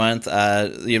next month,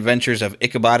 The Adventures of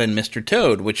Ichabod and Mr.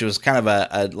 Toad, which was kind of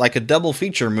a double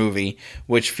feature movie,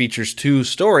 which features two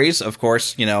stories, of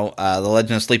course, The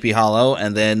Legend of Sleepy Hollow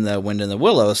and then The Wind in the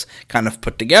Willows kind of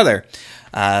put together.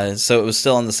 So it was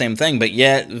still on the same thing, but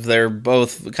yet they're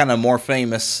both kind of more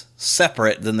famous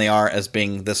separate than they are as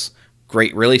being this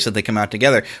great release that they come out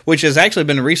together, which has actually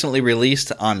been recently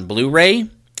released on Blu-ray.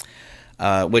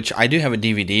 Which I do have a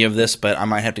DVD of this, but I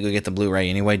might have to go get the Blu-ray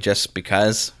anyway, just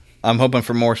because I'm hoping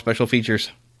for more special features.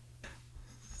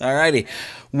 Alrighty.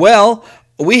 Well,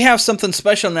 we have something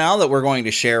special now that we're going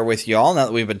to share with y'all, now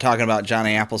that we've been talking about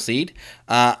Johnny Appleseed.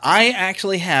 I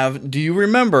actually have, do you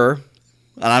remember,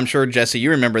 and I'm sure, Jesse, you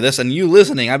remember this, and you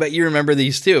listening, I bet you remember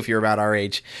these too if you're about our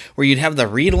age, where you'd have the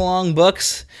read-along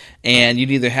books, and you'd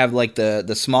either have like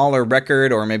the smaller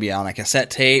record or maybe on a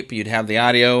cassette tape, you'd have the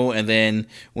audio, and then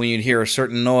when you'd hear a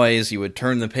certain noise, you would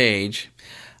turn the page.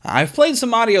 I've played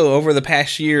some audio over the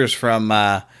past years from,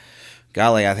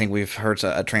 golly, I think we've heard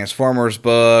a Transformers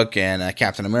book and a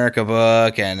Captain America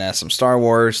book and some Star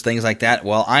Wars, things like that.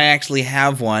 Well, I actually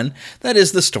have one that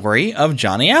is the story of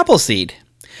Johnny Appleseed.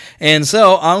 And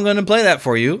so I'm going to play that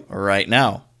for you right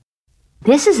now.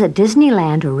 This is a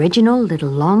Disneyland original little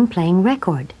long-playing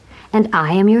record, and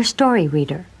I am your story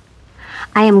reader.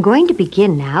 I am going to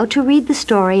begin now to read the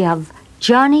story of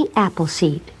Johnny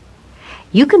Appleseed.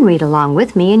 You can read along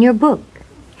with me in your book.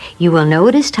 You will know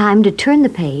it is time to turn the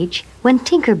page when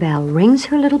Tinker Bell rings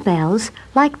her little bells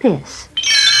like this.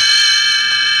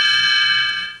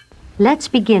 Let's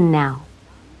begin now.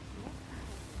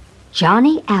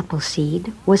 Johnny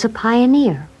Appleseed was a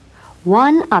pioneer,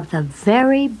 one of the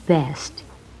very best.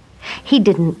 He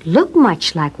didn't look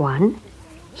much like one.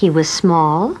 He was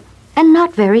small and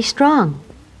not very strong.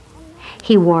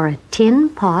 He wore a tin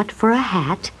pot for a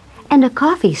hat and a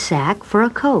coffee sack for a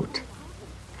coat.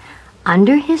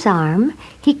 Under his arm,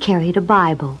 he carried a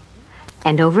Bible,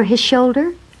 and over his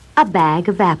shoulder, a bag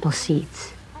of apple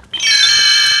seeds.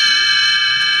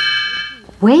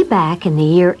 Way back in the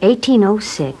year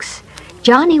 1806,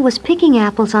 Johnny was picking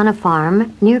apples on a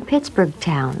farm near Pittsburgh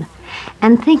town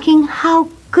and thinking how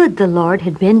good the Lord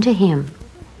had been to him.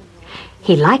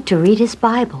 He liked to read his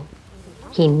Bible.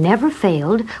 He never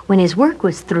failed, when his work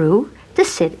was through, to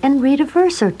sit and read a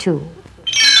verse or two.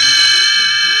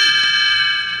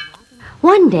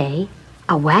 One day,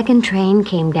 a wagon train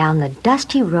came down the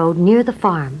dusty road near the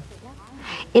farm.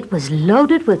 It was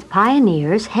loaded with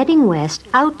pioneers heading west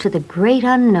out to the great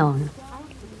unknown.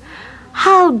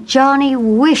 How Johnny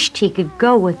wished he could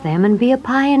go with them and be a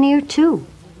pioneer too.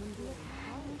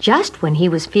 Just when he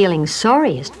was feeling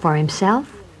sorriest for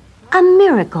himself, a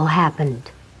miracle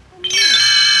happened.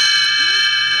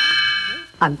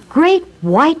 A great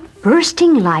white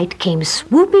bursting light came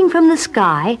swooping from the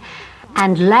sky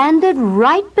and landed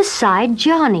right beside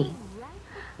Johnny.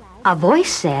 A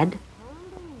voice said,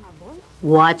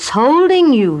 "What's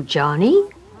holding you, Johnny?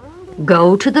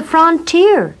 Go to the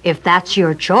frontier, if that's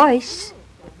your choice."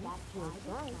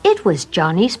 It was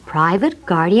Johnny's private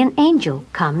guardian angel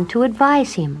come to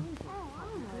advise him.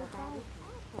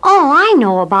 "All I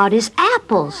know about is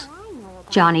apples,"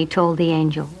 Johnny told the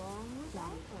angel.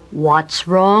 "What's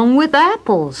wrong with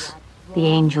apples?" the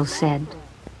angel said.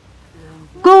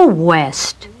 "Go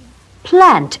west.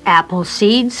 Plant apple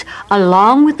seeds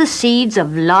along with the seeds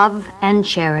of love and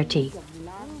charity."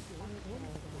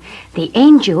 The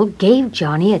angel gave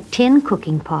Johnny a tin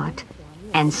cooking pot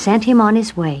and sent him on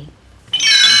his way.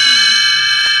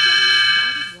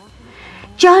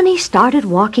 Johnny started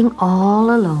walking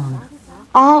all alone,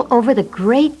 all over the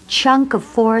great chunk of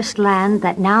forest land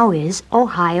that now is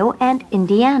Ohio and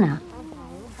Indiana.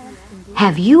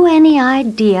 Have you any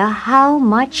idea how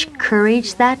much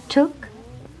courage that took?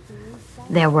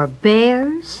 There were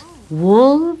bears,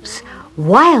 wolves,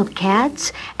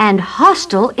 wildcats, and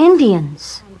hostile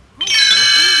Indians.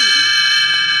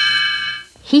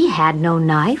 He had no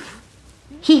knife,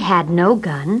 he had no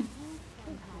gun,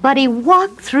 but he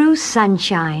walked through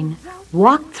sunshine,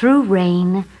 walked through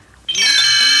rain,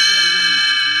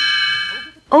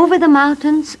 over the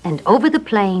mountains and over the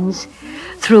plains,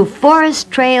 through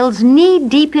forest trails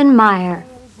knee-deep in mire,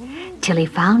 till he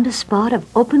found a spot of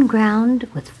open ground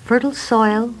with fertile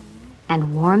soil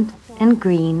and warmth and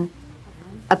green,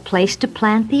 a place to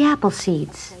plant the apple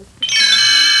seeds.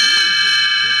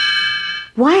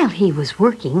 While he was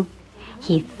working,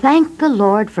 he thanked the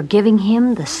Lord for giving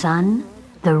him the sun,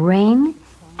 the rain,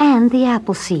 and the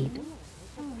apple seed.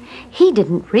 He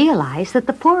didn't realize that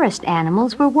the forest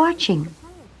animals were watching.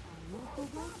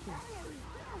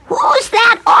 Who's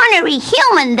that ornery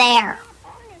human there?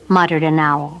 Muttered an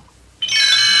owl.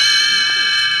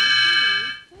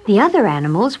 The other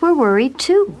animals were worried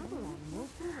too.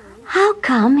 "How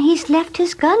come he's left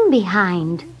his gun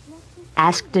behind?"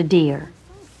 asked a deer.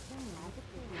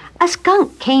 A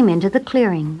skunk came into the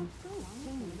clearing.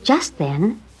 Just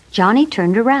then, Johnny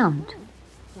turned around.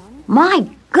 "My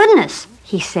goodness,"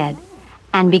 he said,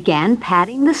 and began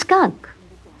patting the skunk.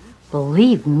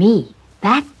 Believe me,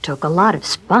 that took a lot of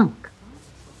spunk.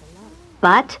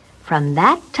 But from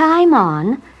that time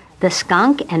on, the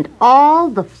skunk and all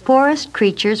the forest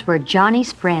creatures were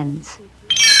Johnny's friends.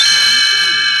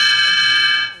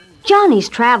 Johnny's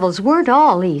travels weren't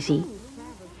all easy.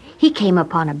 He came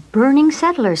upon a burning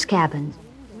settler's cabin.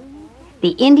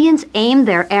 The Indians aimed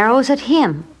their arrows at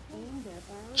him.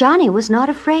 Johnny was not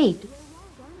afraid.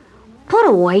 "Put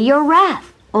away your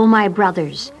wrath, O my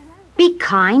brothers. Be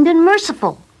kind and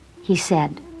merciful," he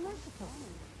said.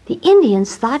 The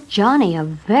Indians thought Johnny a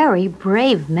very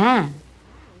brave man.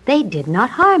 They did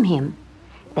not harm him.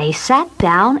 They sat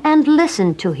down and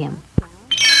listened to him.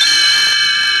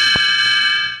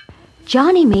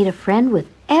 Johnny made a friend with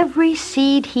every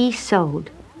seed he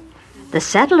sowed. The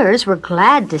settlers were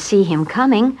glad to see him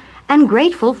coming and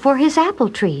grateful for his apple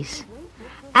trees.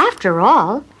 After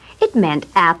all, it meant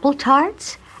apple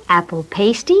tarts, apple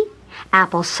pasty,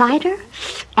 apple cider,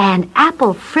 and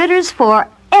apple fritters for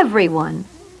everyone.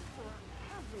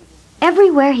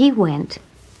 Everywhere he went,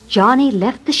 Johnny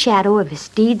left the shadow of his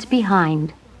deeds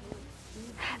behind.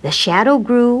 The shadow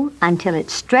grew until it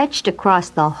stretched across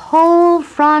the whole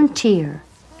frontier.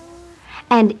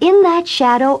 And in that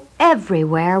shadow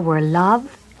everywhere were love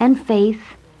and faith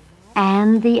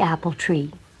and the apple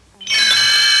tree.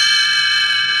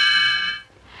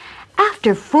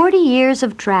 After 40 years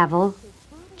of travel,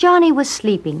 Johnny was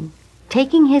sleeping,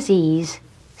 taking his ease,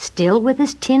 still with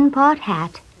his tin pot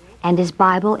hat and his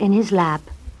Bible in his lap.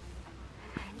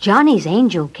 Johnny's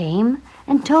angel came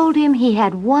and told him he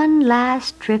had one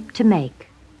last trip to make.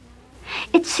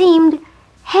 It seemed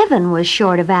heaven was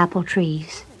short of apple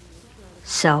trees.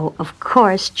 So, of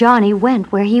course, Johnny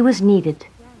went where he was needed.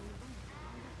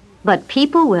 But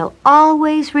people will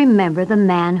always remember the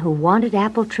man who wanted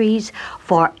apple trees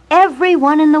for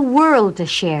everyone in the world to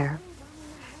share,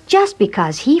 just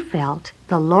because he felt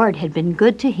the Lord had been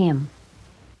good to him.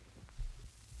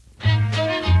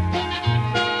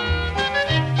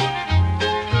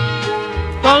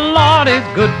 The Lord is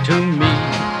good to me,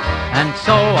 and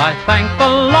so I thank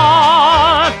the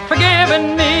Lord for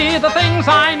giving me the things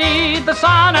I need, the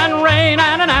sun and rain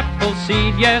and an apple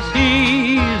seed. Yes,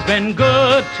 He's been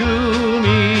good to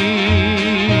me.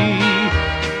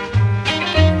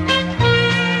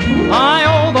 I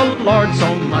owe the Lord so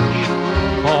much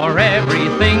for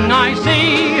everything I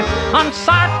see. I'm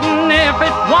certain if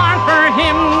it weren't for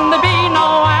Him, there'd be no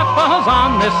apples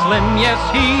on this limb. Yes,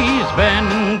 He's been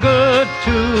good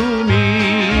to me.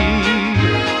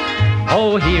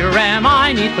 Oh, here am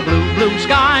I 'neath the blue, blue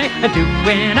sky,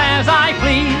 doing as I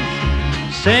please,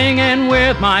 singing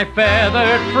with my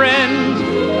feathered friends,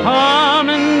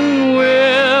 humming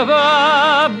with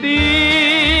the bees.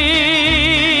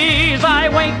 I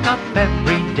wake up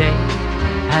every day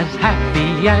as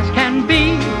happy as can be,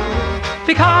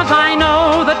 because I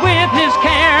know that with His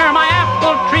care my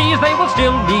apple trees, they will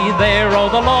still be there. Oh,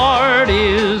 the Lord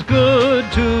is good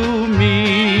to me.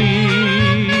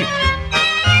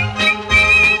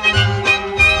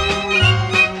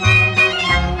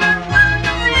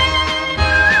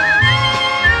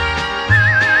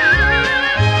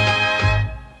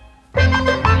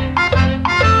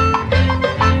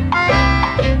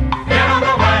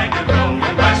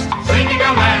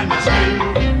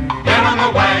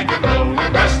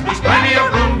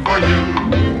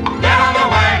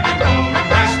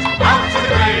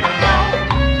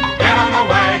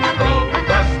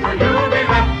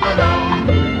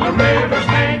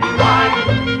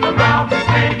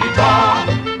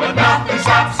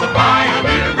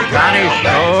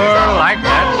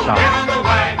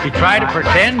 Tried to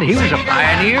pretend he was a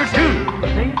pioneer too.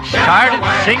 Started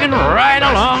singing right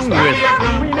along with him.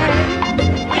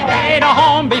 We made a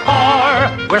home before,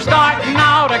 we're starting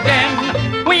out again.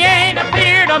 We ain't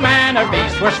afeard of man or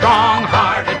beast, we're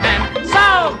strong-hearted men. So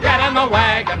get in the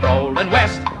wagon rolling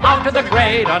west, out to the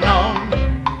great unknown.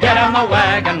 Get in the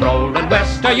wagon rolling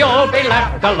west, or you'll be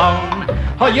left alone.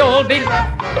 Or you'll be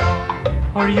left alone.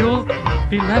 Or you'll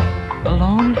be left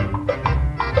alone.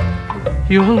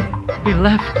 You'll be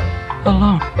left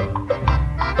alone.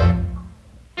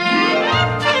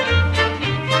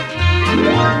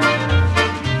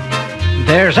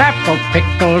 There's apple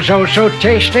pickles, oh so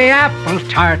tasty, apple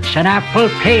tarts and apple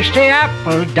pasty,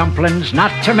 apple dumplings,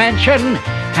 not to mention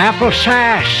apple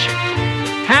sass.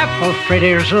 Apple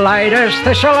fritters light as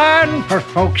thistle, and for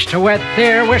folks to wet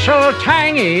their whistle,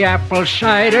 tangy apple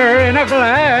cider in a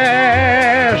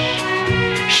glass.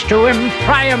 Stew 'em,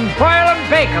 fry 'em, boil 'em,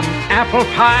 bake 'em, apple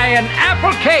pie and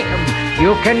apple cake 'em.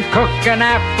 You can cook an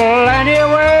apple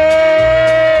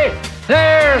anyway.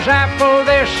 There's apple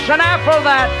this and apple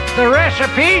that, the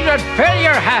recipes that fill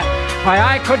your hat. Why,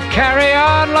 I could carry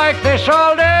on like this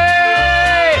all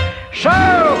day. So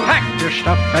pack your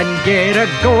stuff and get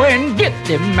a-going. Get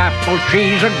them apple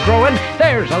trees a-growing.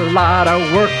 There's a lot of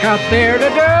work out there to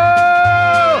do.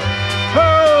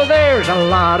 Oh, there's a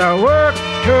lot of work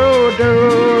to do.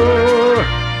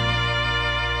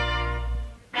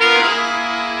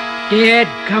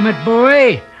 Dadgummit,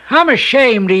 boy, I'm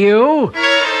ashamed of you.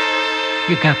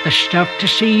 You got the stuff to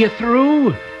see you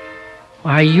through.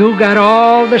 Why, you got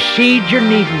all the seeds you're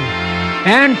needin',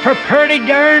 and for pretty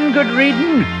darn good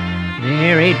reading.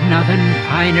 There ain't nothing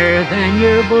finer than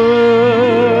your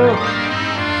book.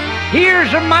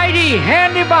 Here's a mighty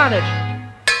handy bonnet.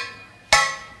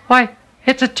 Why,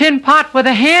 it's a tin pot with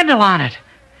a handle on it.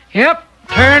 Yep,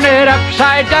 turn it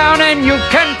upside down and you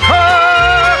can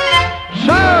cook.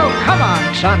 So come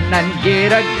on, son, and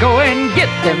get a-going. Get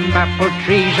them apple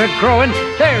trees a-growing.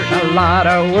 There's a lot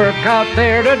of work out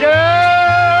there to do.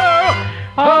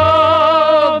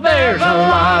 Oh, there's a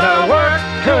lot of work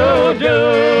to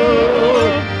do.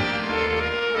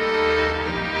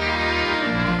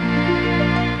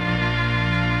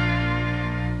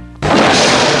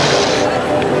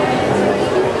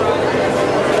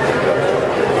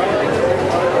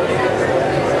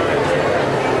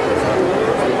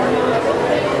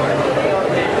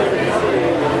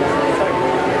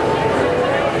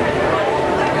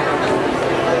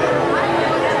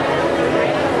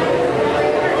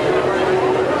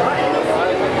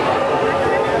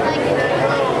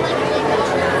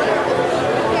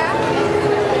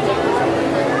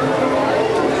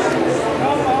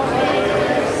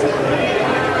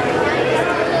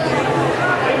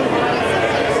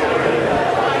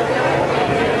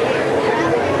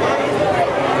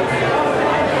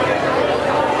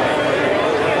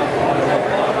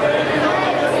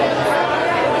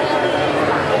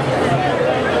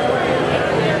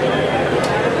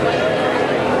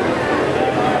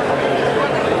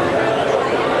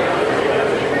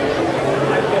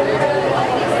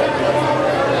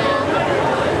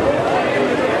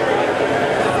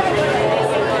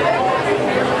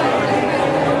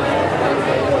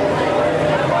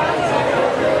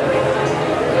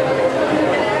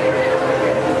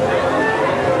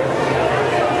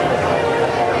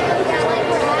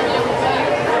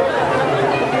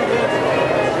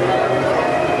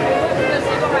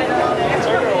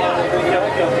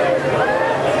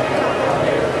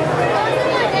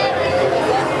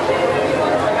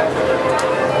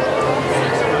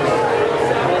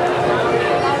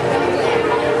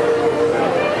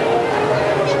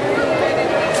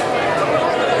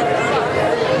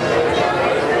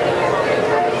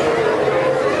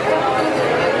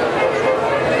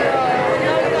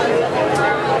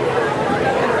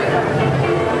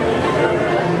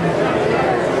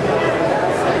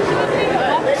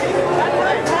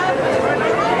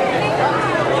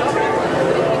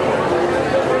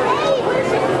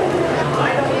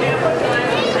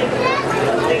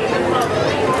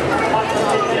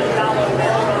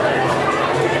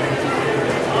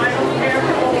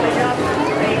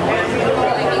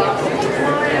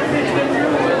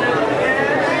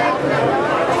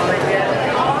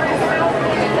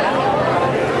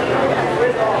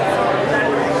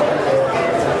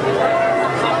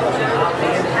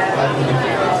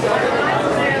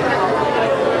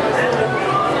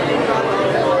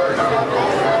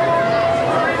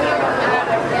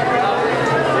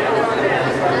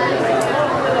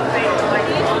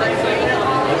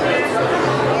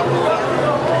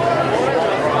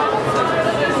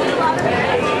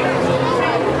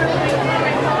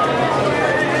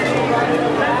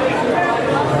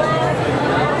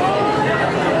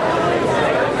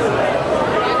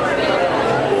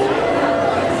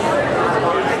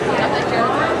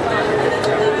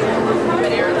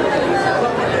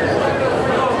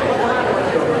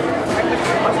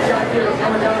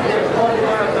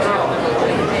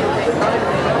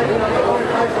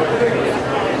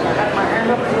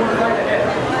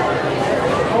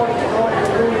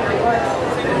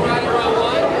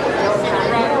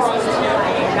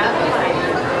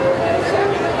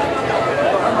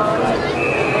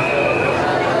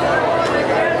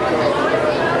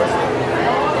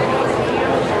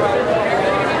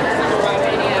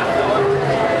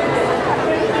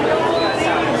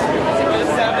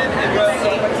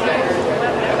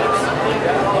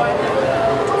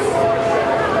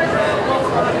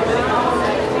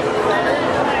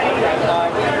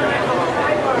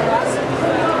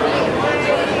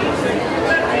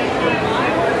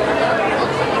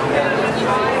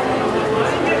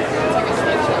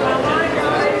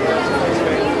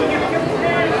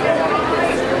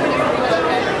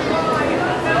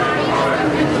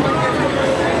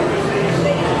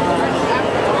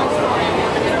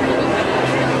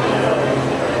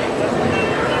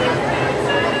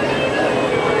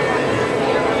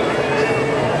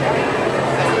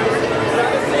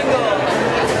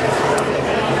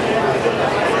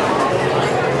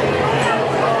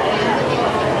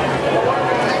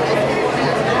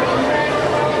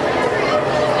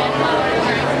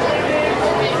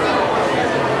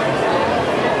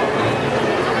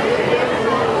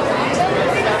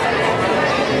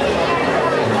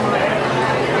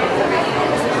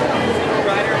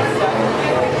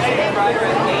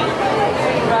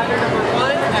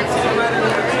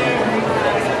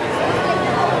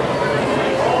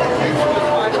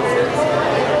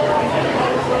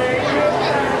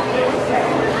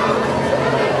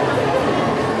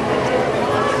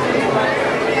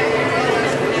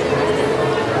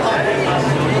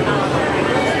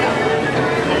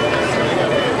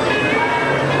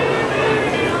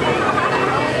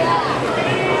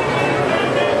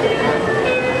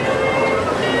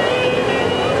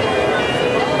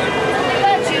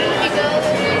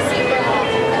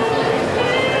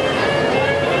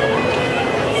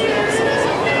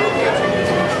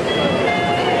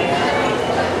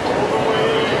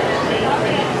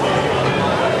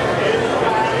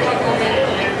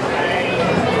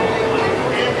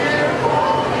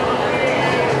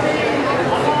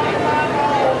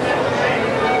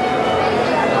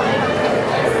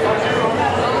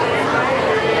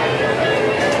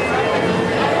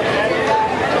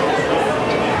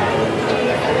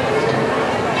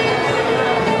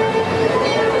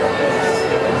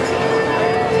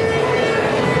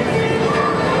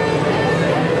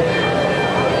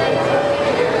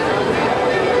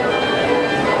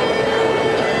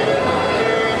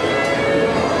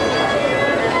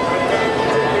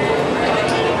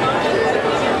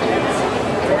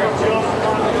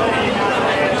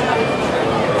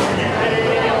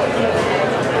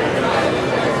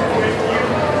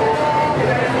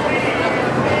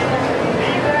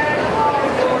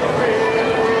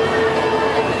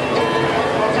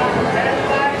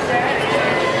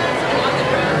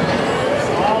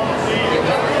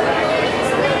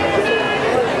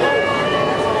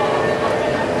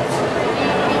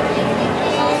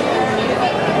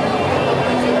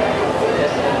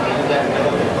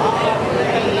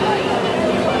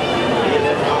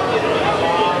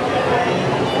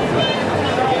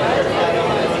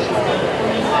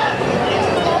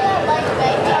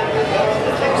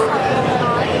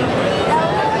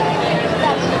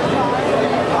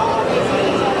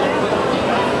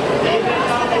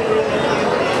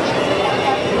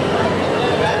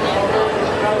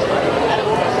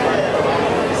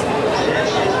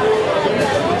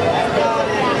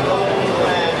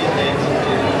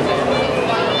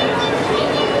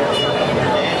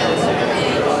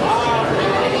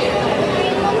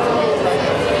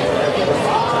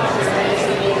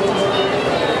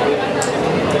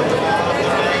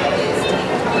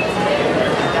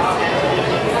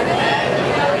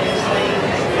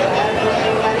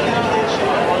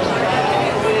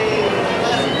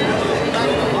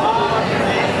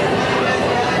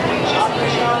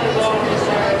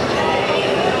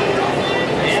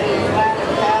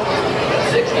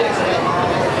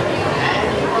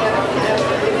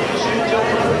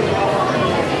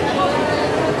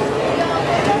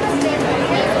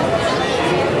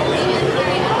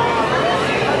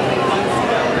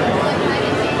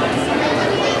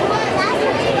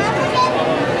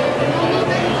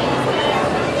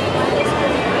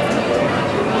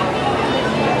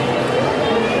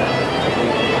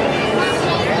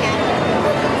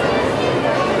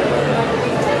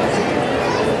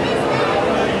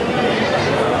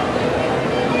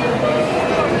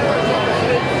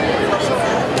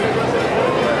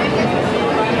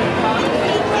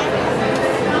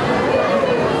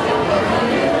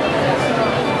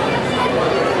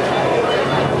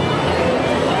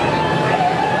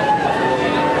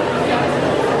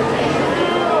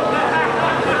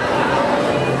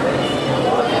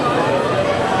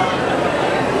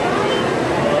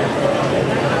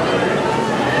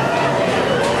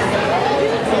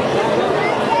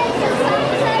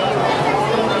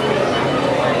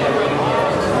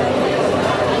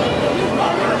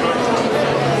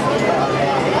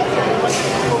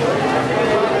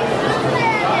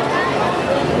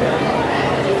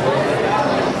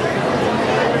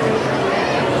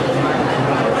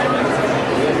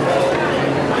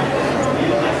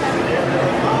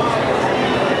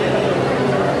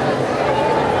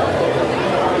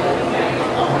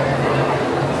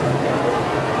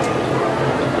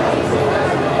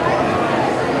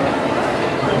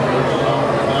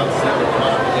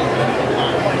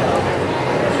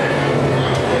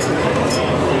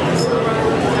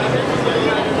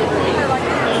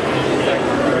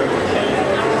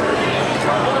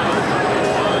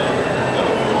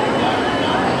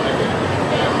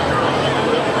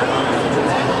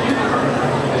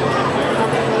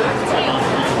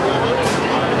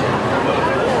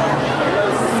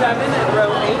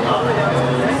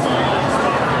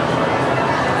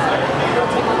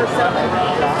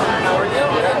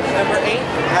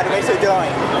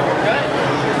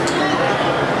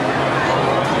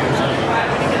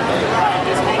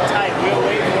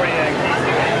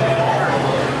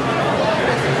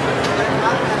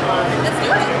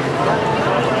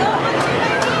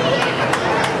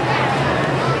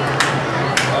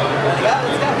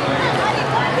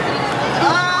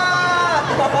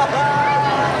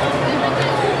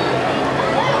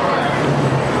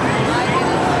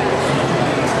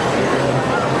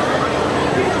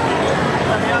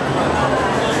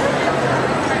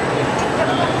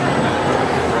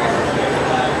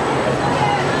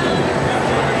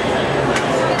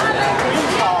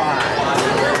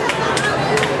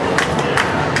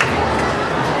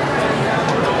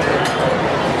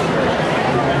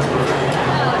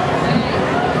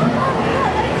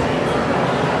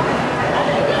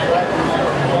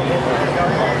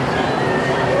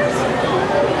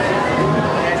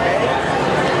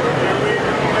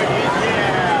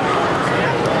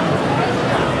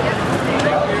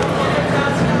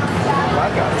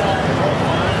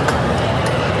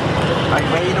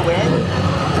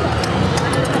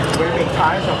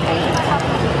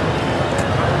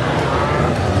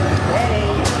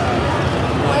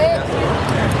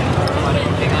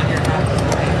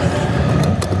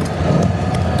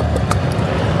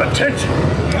 Attention!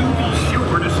 You be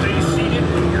sure to stay seated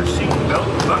with your seatbelt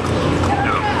buckled.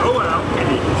 Now go out and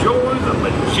enjoy the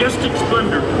majestic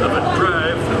splendor of a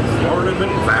drive through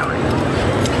Floridaman Valley.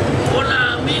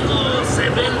 Hola amigos, se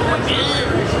ven muy bien.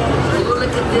 Todo lo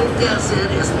que tienen que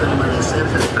hacer es permanecer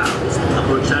sentados,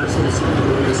 abrocharse el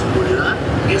cinturón de seguridad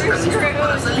y estar listos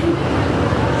para salir.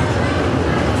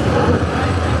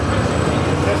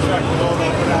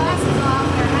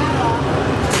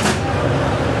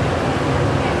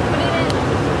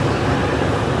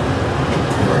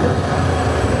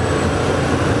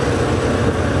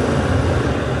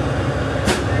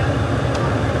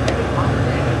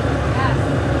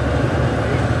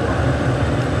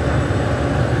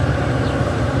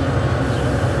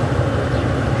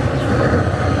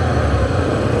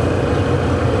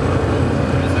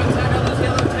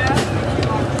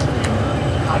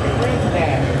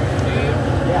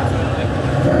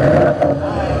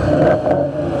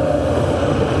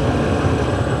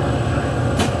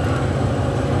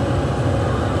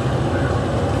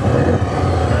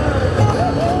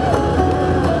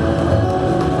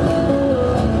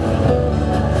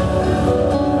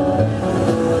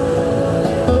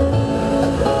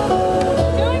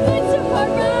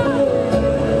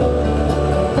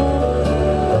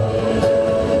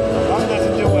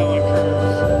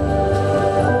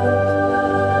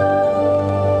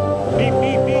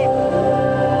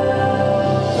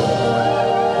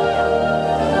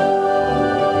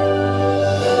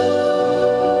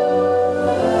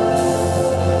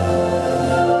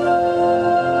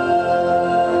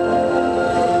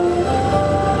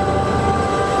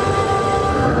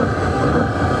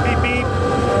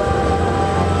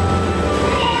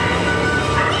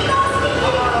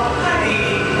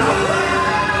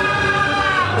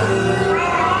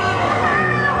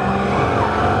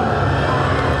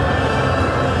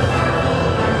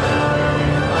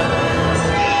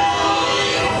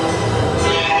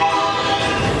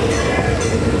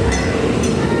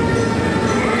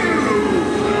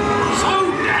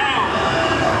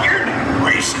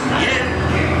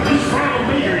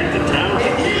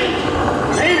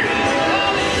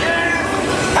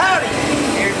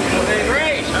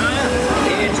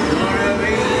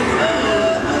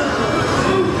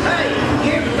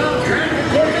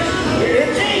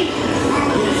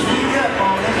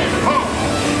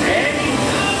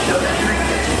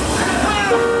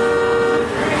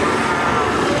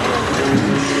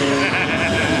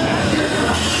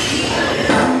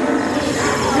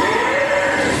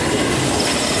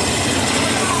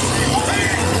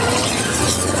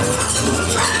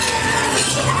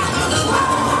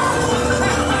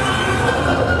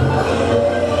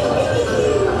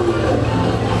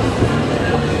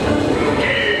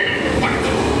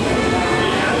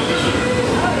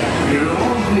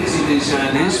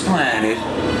 On this planet.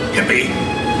 Hippie.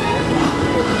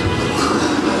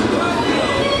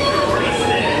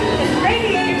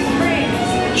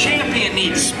 Champion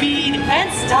needs speed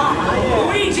And style.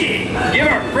 Luigi, give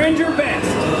our friend your best.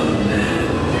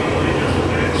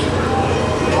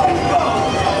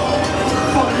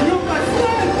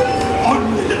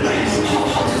 Only the best.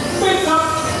 Wake up.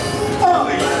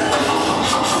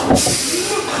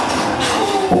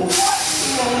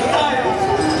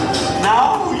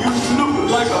 Now you look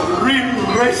like a real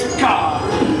race car.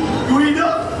 Guido,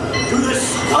 to the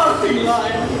starting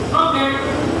line. Okay.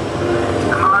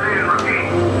 Come on in, rookie.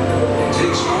 It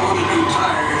takes more than new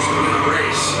tires to win a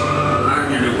race.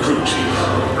 I'm your new crew chief.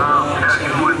 I'll tell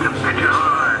you what to pitch you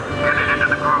hard. Get it into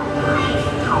the groove.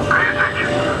 So pay attention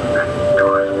and do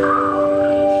us proud.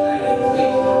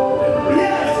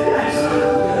 Yes.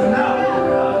 Now,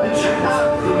 the chance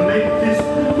to make this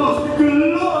the most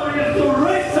glorious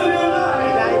race of your life.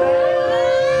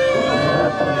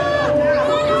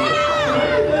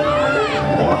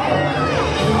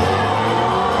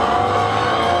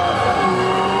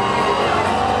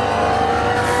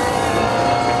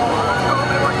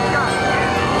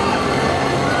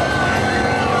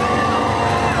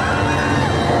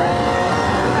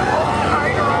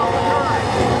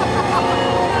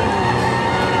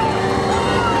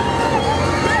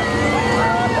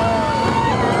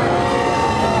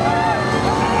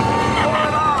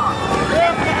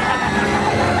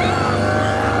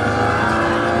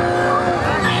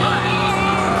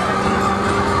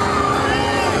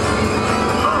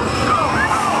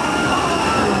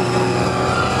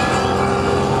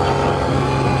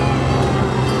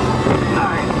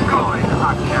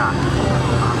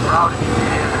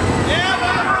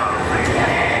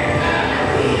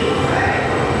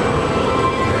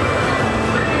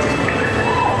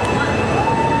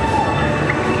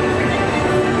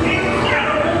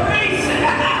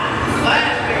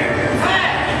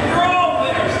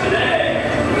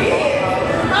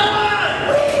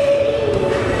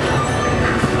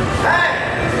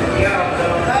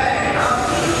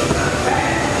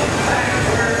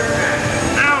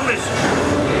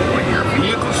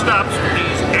 stops,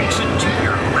 please exit to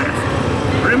your left.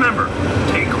 Remember,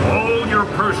 take all your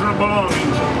personal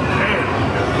belongings, and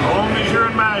as long as you're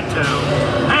in my town,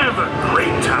 have a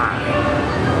great time.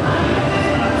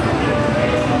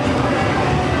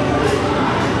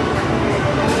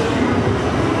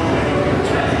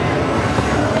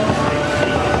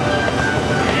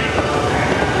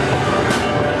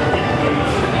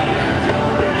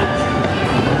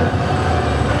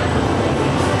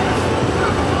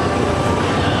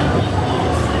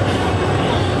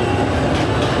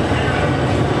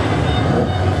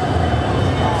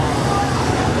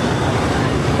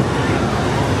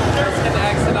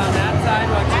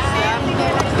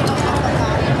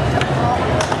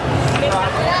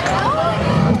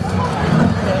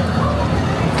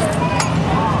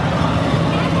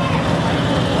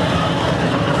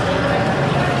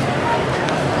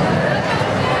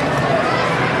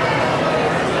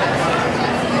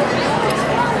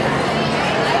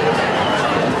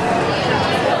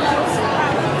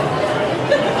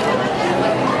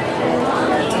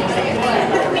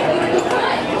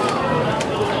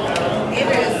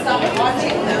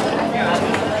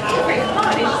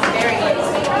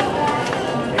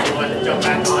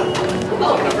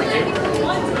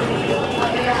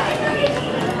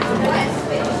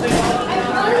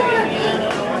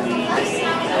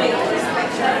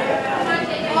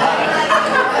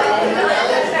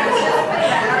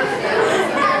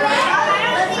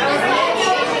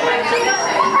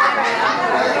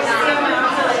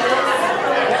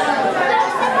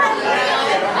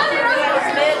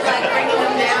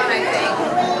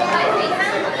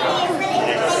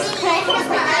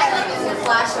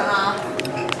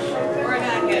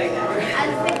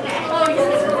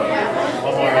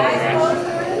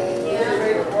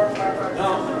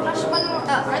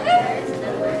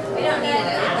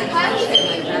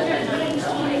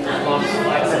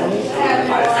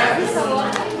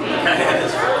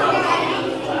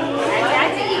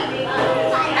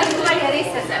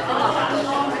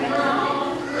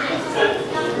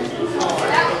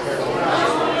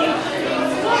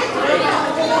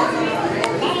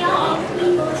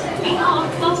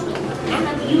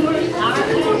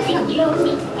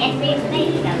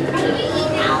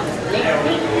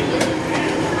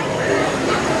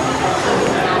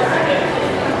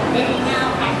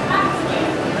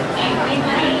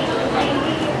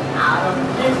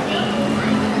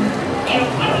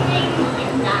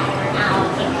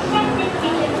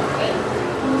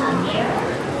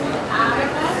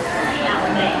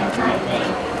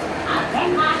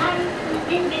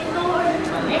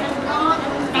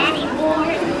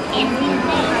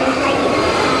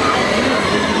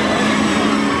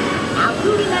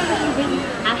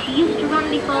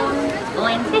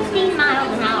 Going 15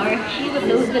 miles an hour, she would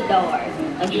lose the door.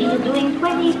 When she was doing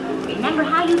 20, remember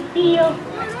how you feel?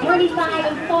 35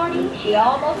 and 40, she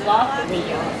almost lost the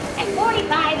wheel. At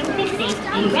 45 and 50, she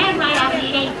ran right out of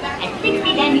shape. At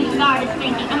 60, then you started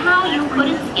thinking of how you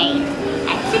could escape.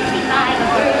 At 65, a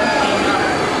bird came up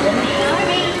with a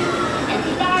shorty and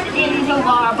started in to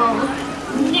warble.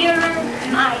 Nearer,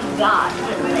 my God,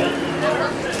 the lady.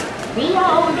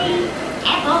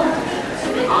 D-O-D-F-O.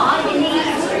 All you need,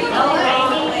 no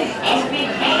rainy, every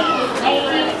day,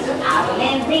 lady, I'll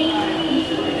live thee.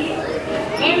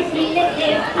 Then she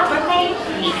lifted up her face,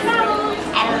 she traveled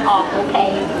at an awful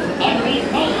pace. Every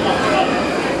day,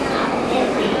 I'll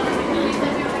live thee.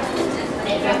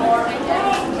 Mr. Morgan,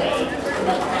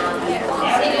 but now you're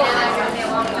very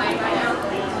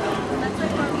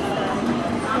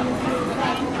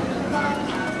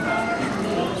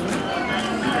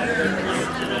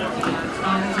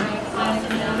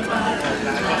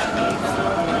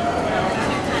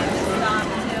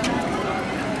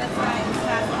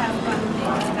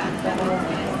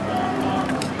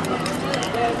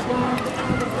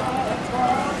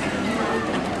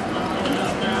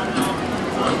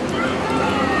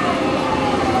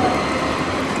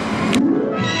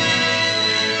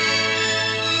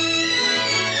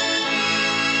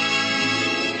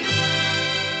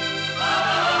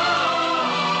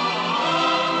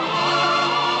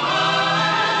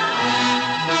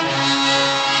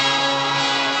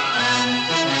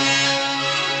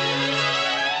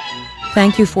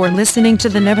Thank you for listening to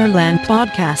the Neverland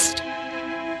podcast.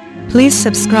 Please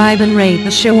subscribe and rate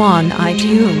the show on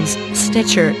iTunes,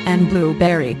 Stitcher, and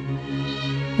Blueberry.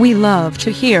 We love to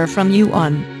hear from you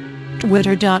on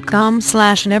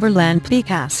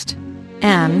twitter.com/neverlandpodcast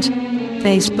and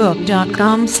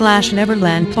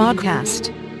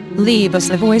facebook.com/neverlandpodcast. Leave us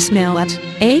a voicemail at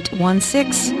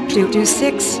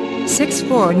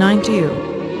 816-226-6492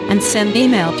 and send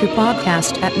email to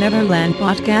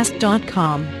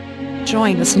podcast@neverlandpodcast.com.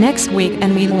 Join us next week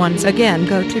and we once again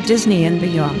go to Disney and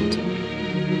beyond.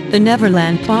 The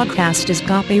Neverland podcast is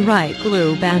copyright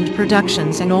Glue Band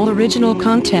Productions and all original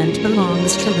content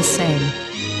belongs to the same.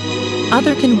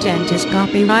 Other content is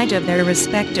copyright of their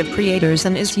respective creators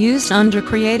and is used under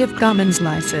Creative Commons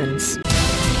license.